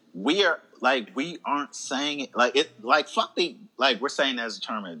 We aren't saying it like it like fuck the like we're saying it as a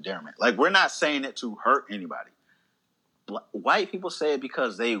term of endearment. Like, we're not saying it to hurt anybody. White people say it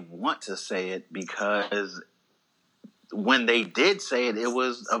because they want to say it, because when they did say it, it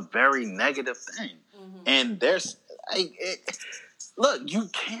was a very negative thing. Mm-hmm. And there's look, you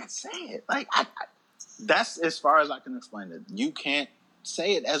can't say it. Like that's as far as I can explain it. You can't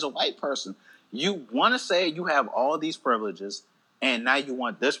say it as a white person. You want to say you have all these privileges, and now you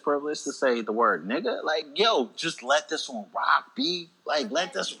want this privilege to say the word nigga? Like, yo, just let this one rock, B. Like,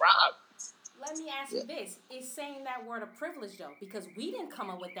 let this rock. Let me ask you this. Is saying that word a privilege, though? Because we didn't come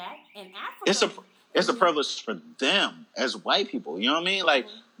up with that in Africa. It's a privilege for them as white people. You know what I mean? Like,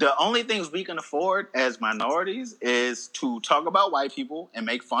 the only things we can afford as minorities is to talk about white people and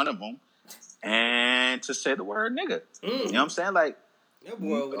make fun of them and to say the word nigga. You know what I'm saying? Like,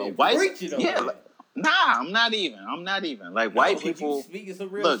 white, nah, I'm not even. Like, white people. You speaking some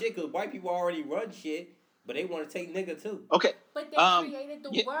real shit, because white people already run shit, but they want to take nigga too. Okay. But they created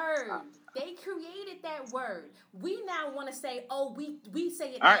the word. They created that word. We now want to say, oh, we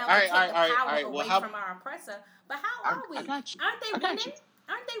say it now to take the power away from our oppressor. But how are we? Aren't they winning?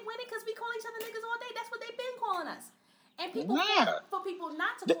 Aren't they winning because we call each other niggas all day? That's what they've been calling us. And for people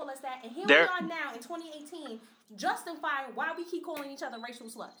not to call us that, and here we are now in 2018 justifying why we keep calling each other racial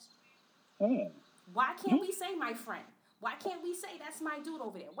sluts. Why can't we say my friend? Why can't we say that's my dude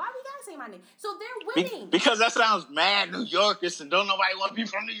over there? Why we gotta say my name? So they're winning. Because that sounds mad New Yorkers, and don't nobody want to be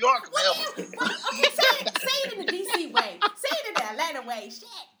from New York. Okay, say it in the DC way. Say it in the Atlanta way. Shit.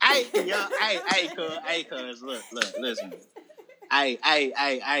 Hey, cuz, look, listen. Hey,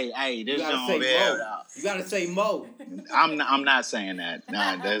 this don't You gotta say Mo. I'm not saying that.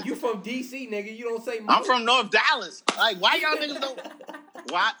 Nah, you from DC, nigga. You don't say Mo. I'm from North Dallas. Like, why y'all niggas don't?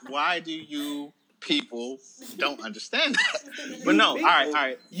 Why do you people don't understand that? But no, all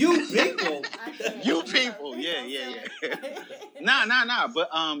right. You people. Yeah. Nah. But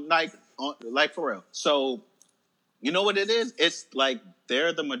like for real. So, you know what it is? It's like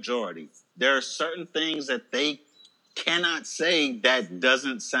they're the majority. There are certain things that they cannot say that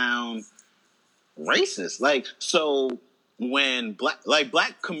doesn't sound racist. Like, so when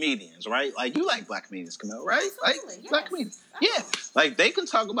black comedians, right? Like you like black comedians, Camille, right? Absolutely, Like yes. black comedians, yeah. Like they can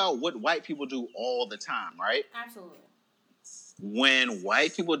talk about what white people do all the time, right? Absolutely. When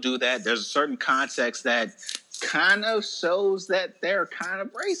white people do that, there's a certain context that kind of shows that they're kind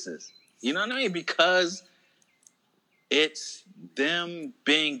of racist. You know what I mean? Because it's them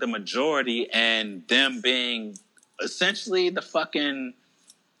being the majority and them being essentially the fucking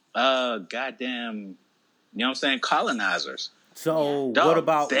goddamn, you know what I'm saying, colonizers. So Dog, what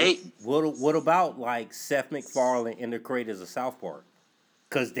about like Seth MacFarlane and the creators of South Park?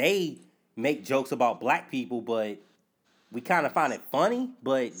 Because they make jokes about black people, but we kind of find it funny.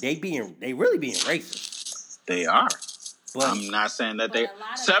 But they really being racist. They are. But, I'm not saying that they.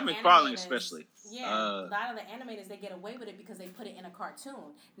 Seth MacFarlane especially. Yeah, a lot of the animators, they get away with it because they put it in a cartoon.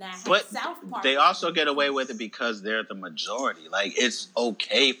 Now, but South Park, they also get away with it because they're the majority. Like it's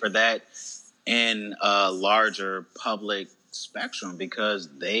okay for that in a larger public spectrum because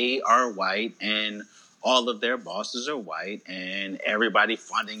they are white and all of their bosses are white and everybody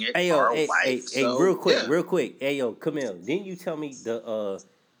funding it are white. Real quick. Hey, yo, Camille, didn't you tell me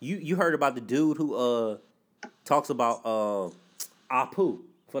you heard about the dude who talks about Apu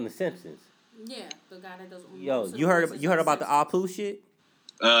from The Simpsons? Yeah, the guy that does. Yo, you heard about the Apu shit?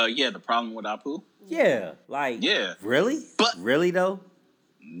 Yeah, the problem with Apu. Yeah, really, but really though.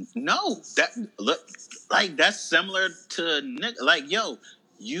 No, that's similar to like, yo,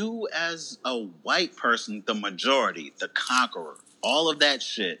 you as a white person, the majority, the conqueror, all of that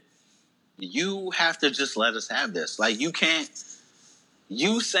shit, you have to just let us have this. Like, you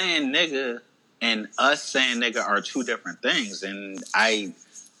saying nigga and us saying nigga are two different things. And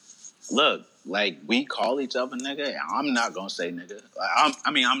like, we call each other nigga. I'm not gonna say nigga.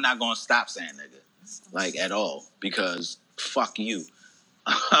 I'm not gonna stop saying nigga, like, at all, because fuck you.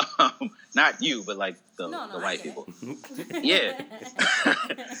 Not you, but like the white people. Yeah.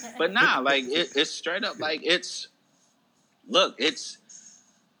 But nah, like it's straight up like it's the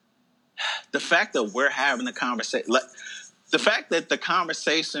fact that we're having the conversation, like the fact that the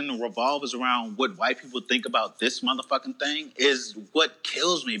conversation revolves around what white people think about this motherfucking thing is what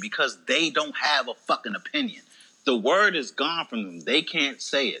kills me, because they don't have a fucking opinion. The word is gone from them. They can't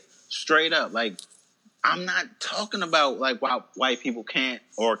say it straight up. Like, I'm not talking about like why white people can't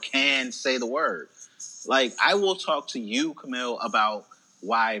or can say the word. Like, I will talk to you, Camille, about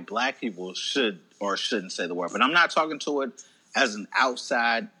why black people should or shouldn't say the word, but I'm not talking to it as an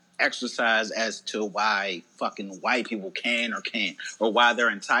outside exercise as to why fucking white people can or can't, or why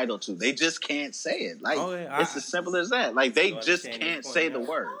they're entitled to. They just can't say it. Like, it's as simple as that. Like, they just can't say the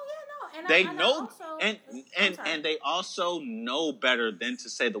word. They know, and they also know better than to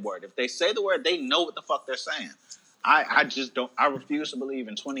say the word. If they say the word, they know what the fuck they're saying. I just don't. I refuse to believe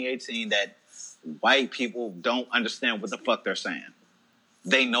in 2018 that white people don't understand what the fuck they're saying.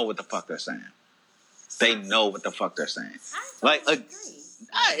 They know what the fuck they're saying. They know what the fuck they're saying. Like,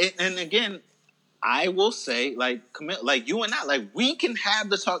 and again, I will say, like you and I, like, we can have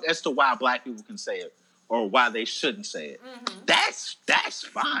the talk as to why black people can say it or why they shouldn't say it. Mm-hmm. That's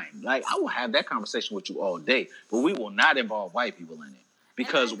fine. Like, I will have that conversation with you all day, but we will not involve white people in it,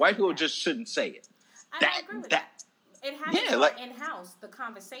 because white people just shouldn't say it. I agree with that. It has to be in-house, the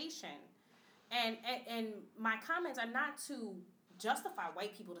conversation. And my comments are not to justify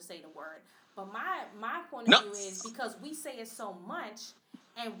white people to say the word, but my point of view is because we say it so much,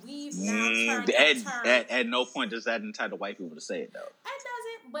 and we've now turned at no point does that entitle white people to say it, though. It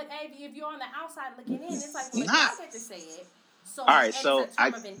doesn't, but if you're on the outside looking in, it's like, well, I get to say it. So, all right, so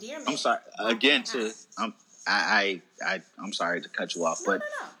I'm sorry again I'm sorry to cut you off, but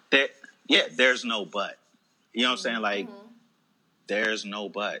there's no but. You know what I'm saying? Like, there's no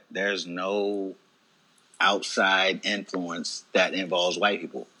but. There's no outside influence that involves white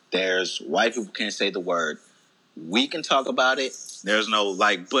people. White people can't say the word. We can talk about it. There's no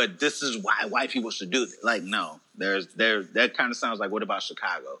like, but this is why white people should do it. Like, no, that kind of sounds like, what about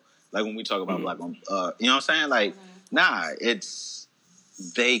Chicago? Like, when we talk about black, you know what I'm saying? Like, nah,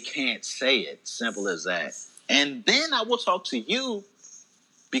 they can't say it. Simple as that. And then I will talk to you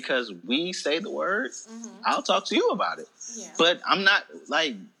because we say the word. I'll talk to you about it. Yeah. But I'm not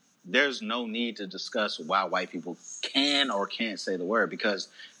like, there's no need to discuss why white people can or can't say the word, because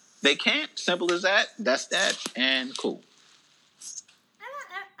they can't. Simple as that. That's that. And cool.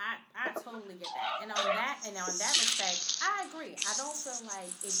 I totally get that. And on that respect, I agree. I don't feel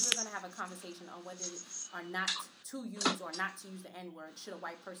like if we're going to have a conversation on whether or not to use or not to use the N-word, should a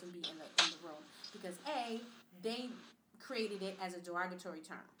white person be in the room? Because created it as a derogatory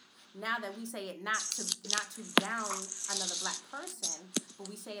term. Now that we say it not to down another black person, but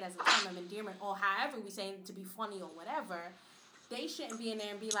we say it as a term of endearment, or however we say it to be funny or whatever, they shouldn't be in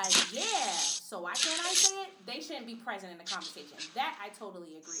there and be like, yeah, so why can't I say it? They shouldn't be present in the conversation. That I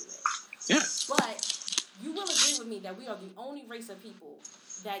totally agree with. Yeah. But you will agree with me that we are the only race of people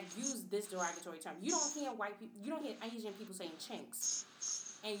that use this derogatory term. You don't hear white people, you don't hear Asian people saying chinks.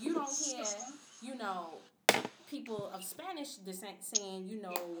 And you don't hear, people of Spanish descent saying,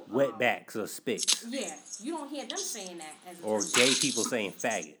 wetbacks or spicks. Yeah, you don't hear them saying that as a or term. gay people saying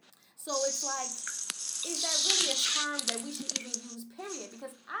faggot. So it's like, is that really a term that we should even use, period?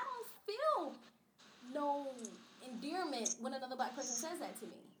 Because I don't feel no endearment when another black person says that to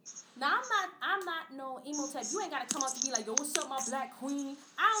me. Now, I'm not no emo type. You ain't got to come up to me like, yo, what's up, my black queen?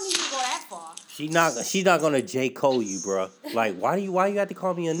 I don't need to go that far. She's not gonna J. Cole you, bro. Like, why you have to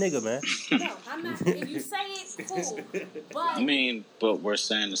call me a nigga, man? No, I'm not. If you say it, cool. But but we're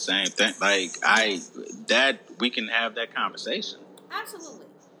saying the same thing. Like, we can have that conversation. Absolutely.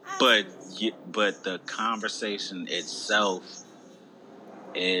 But the conversation itself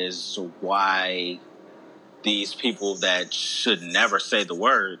is why these people that should never say the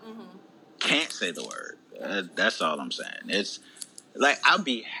word can't say the word. That's all I'm saying. It's like, I'll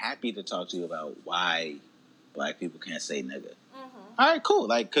be happy to talk to you about why black people can't say nigga. All right, cool.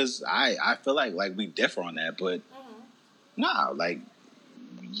 Like, cause I feel like we differ on that, but nah, like,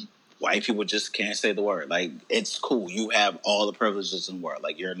 white people just can't say the word. Like, it's cool. You have all the privileges in the world.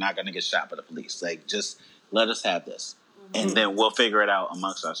 Like, you're not gonna get shot by the police. Like, just let us have this, and then we'll figure it out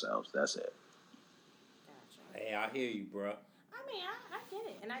amongst ourselves. That's it. Gotcha. Hey, I hear you, bro. I mean, I get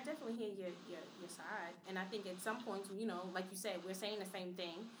it, and I definitely hear your side. And I think at some point, like you said, we're saying the same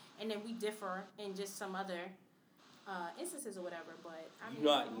thing, and then we differ in just some other instances or whatever. But I mean,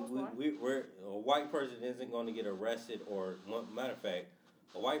 we're a white person isn't going to get arrested, or matter of fact,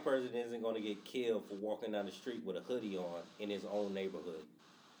 a white person isn't going to get killed for walking down the street with a hoodie on in his own neighborhood.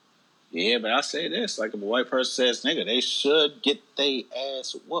 Yeah, but I'll say this: like, if a white person says nigga, they should get their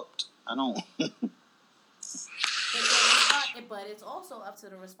ass whooped. I don't. But it's also up to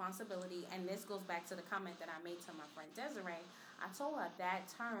the responsibility, and this goes back to the comment that I made to my friend Desiree. I told her that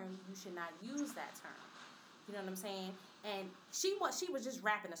term, you should not use that term. You know what I'm saying? And she was just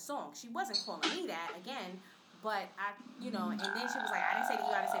rapping a song. She wasn't calling me that again, but and then she was like, I didn't say to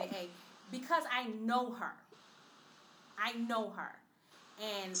you, I didn't say to A, because I know her.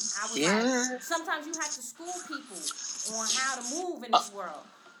 And I was like, sometimes you have to school people on how to move in this world.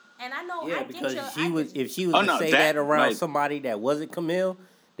 And I know, if she was to say that around somebody that wasn't Camille,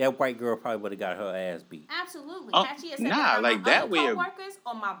 that white girl probably would have got her ass beat. Absolutely. Had she said my coworkers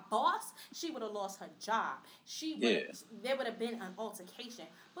or my boss, she would have lost her job. There would have been an altercation.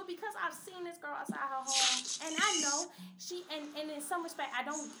 But because I've seen this girl outside her home, and I know and in some respect, I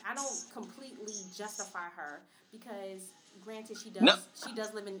don't completely justify her, because granted, she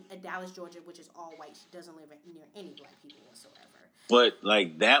does live in Dallas, Georgia, which is all white. She doesn't live near any black people whatsoever. But,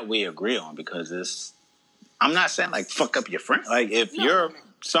 like, that we agree on, because I'm not saying, like, fuck up your friend. Like, if you're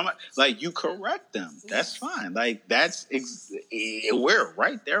somebody, like, you correct them. That's fine. Like, we're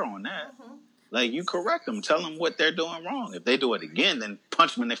right there on that. Like, you correct them. Tell them what they're doing wrong. If they do it again, then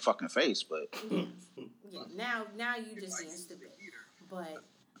punch them in their fucking face. But now you just being stupid. But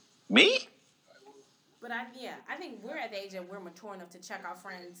me? But I think we're at the age that we're mature enough to check our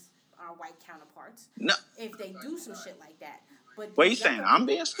friends, our white counterparts. No. If they do some shit like that. But wait, you saying I'm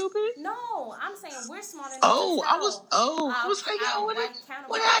being stupid? No, I'm saying we're smart enough. I was like, yo, what did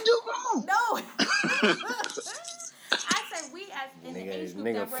I do wrong? No. I said we as in the age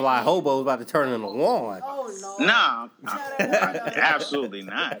group that fly hobo's about to turn into one. Oh Lord. Nah, absolutely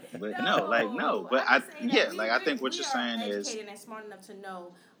not. But no. But I think what you're saying is educated and smart enough to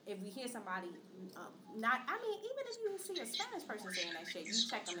know if we hear somebody even if you see a Spanish person saying that shit, you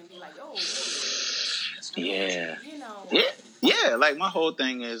check them and be like, yo. Yeah, like, my whole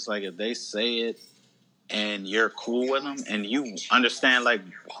thing is, like, if they say it and you're cool with them and you understand, like,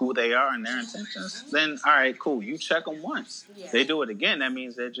 who they are and their intentions, then all right, cool. You check them once. Yeah. They do it again, that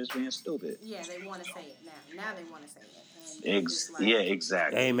means they're just being stupid. Yeah, they want to say it now. Now they want to say it. Yeah,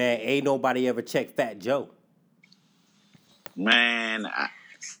 exactly. Hey, man, ain't nobody ever checked Fat Joe. Man,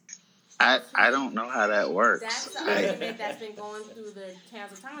 I don't know how that works. That's the argument that's been going through the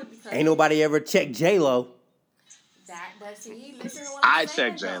towns of time, because ain't nobody ever checked J-Lo. But see, listen to what I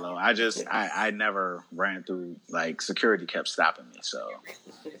checked J-Lo. I never ran through, like, security kept stopping me, so.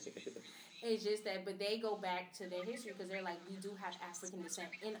 It's just that, but they go back to their history because they're like, we do have African descent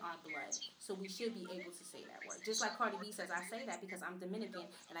in our blood, so we should be able to say that word. Just like Cardi B says, I say that because I'm Dominican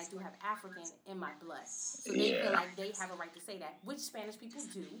and I do have African in my blood. So they feel like they have a right to say that, which Spanish people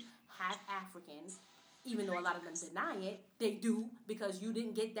do have African, even though a lot of them deny it. They do, because you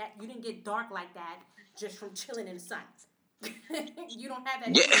didn't get dark like that just from chilling in the sun. You don't have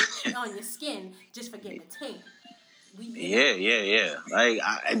that on your skin just for getting a tan. Yeah. Like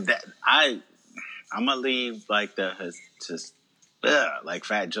I'm gonna leave like like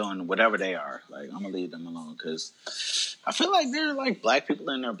Fat Joe and whatever they are. Like I'm gonna leave them alone because I feel like they're like black people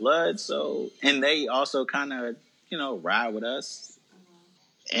in their blood. So, and they also kind of ride with us.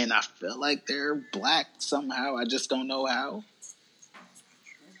 And I feel like they're black somehow. I just don't know how.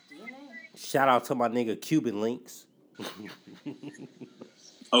 Shout out to my nigga Cuban Links.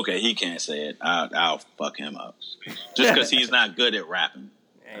 Okay, he can't say it. I'll fuck him up. Just because he's not good at rapping.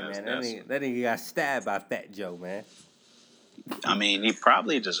 Hey, man, that nigga got stabbed by Fat Joe, man. I mean, he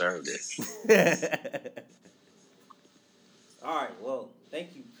probably deserved it. All right, well,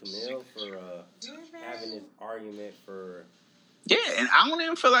 thank you, Camille, for having this argument for... Yeah, and I don't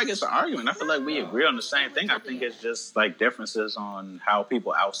even feel like it's an argument. I feel like we agree on the same thing. I think it's just like differences on how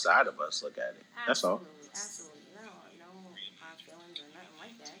people outside of us look at it. That's all. Absolutely. No hard feelings or nothing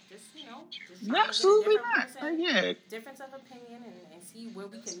like that. Just absolutely not. Difference of opinion and see where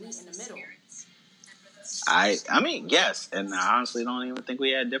we can meet in the middle. I mean, yes, and I honestly don't even think we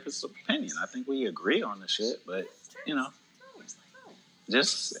had difference of opinion. I think we agree on the shit, but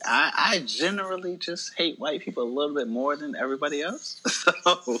just I generally just hate white people a little bit more than everybody else. So.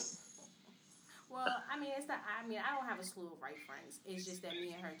 Well, I mean, I don't have a slew of white friends. It's just that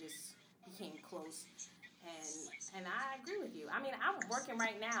me and her just became close, and I agree with you. I mean, I'm working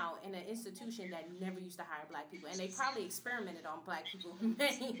right now in an institution that never used to hire black people, and they probably experimented on black people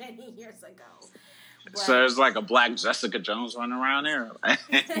many, many years ago. But, so there's like a black Jessica Jones running around there.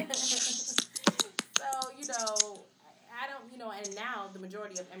 So, I don't, and now the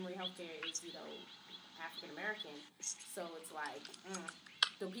majority of Emory Healthcare is, African American. So it's like,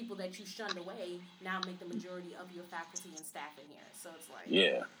 the people that you shunned away now make the majority of your faculty and staff in here. So it's like,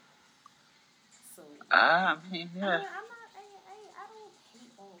 yeah. So I mean, I don't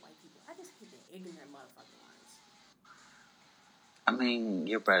hate all white people. I just hate the ignorant motherfucking ones. I mean,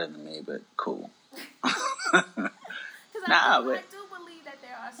 you're better than me, but cool. Because I do believe that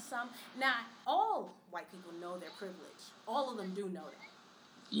there are some. Not all white people know their privilege. All of them do know that.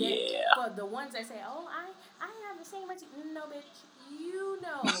 Yeah. But the ones that say, "Oh, I have the same rights," no, bitch. You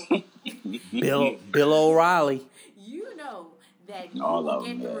know. Bill O'Reilly. You know that you will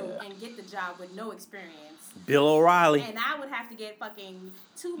get through and get the job with no experience. Bill O'Reilly. And I would have to get fucking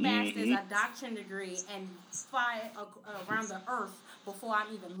 2 masters, a doctorate degree, and fly around the earth before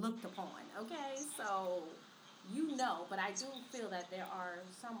I'm even looked upon. Okay, so but I do feel that there are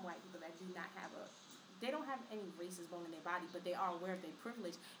some white people that do not have they don't have any racist bone in their body, but they are aware of their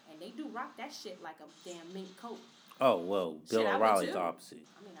privilege, and they do rock that shit like a damn mink coat. Oh, well, Bill O'Reilly's opposite.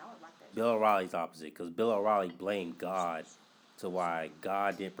 I mean, I would rock that. Bill O'Reilly's opposite, because Bill O'Reilly blamed God to why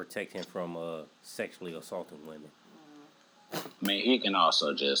God didn't protect him from sexually assaulting women. I mean, he can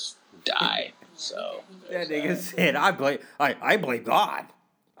also just die. So that nigga said, "I blame God.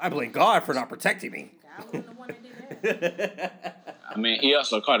 I blame God for not protecting me." God wasn't the one that did that. I mean, he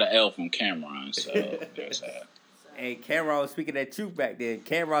also caught an L from Cameron, so there's that. Hey, Cameron was speaking that truth back then.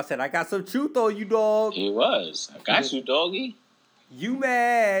 Cameron said, "I got some truth on you, dog." He was. I got you, doggy. You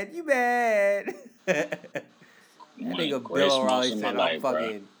mad? That nigga Bill O'Reilly said,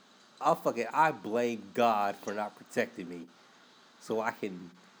 I blame God for not protecting me, so I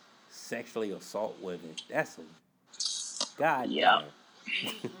can sexually assault women. That's some God. Yeah.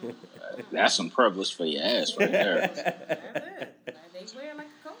 That's some privilege for your ass right there. That's it. They wear like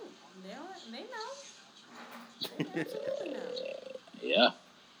a coat. They know. They absolutely know. Yeah.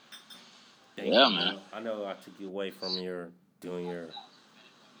 Thank you, man. I know I took you away from doing your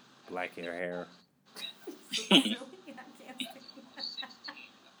black hair.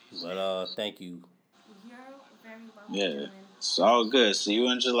 But thank you. You're very welcome. Yeah. It's all good. See you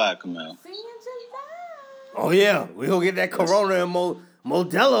in July, Camille. See you in July. Oh yeah, we gonna get that Corona and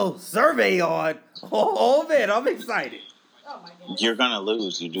Modelo survey on. Oh man, I'm excited. Oh my goodness. You're gonna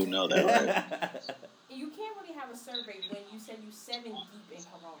lose. You do know that, right? You can't really have a survey when you said you 7 deep in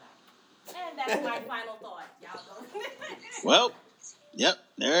Corona. And that's my final thought. Y'all go. Well, yep,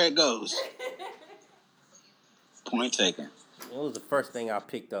 there it goes. Point taken. What was the first thing I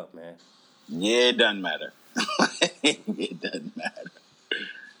picked up, man? Yeah, it doesn't matter. It doesn't matter.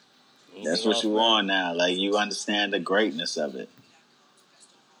 That's what you want now. Like, you understand the greatness of it.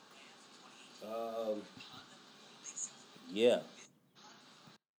 Yeah.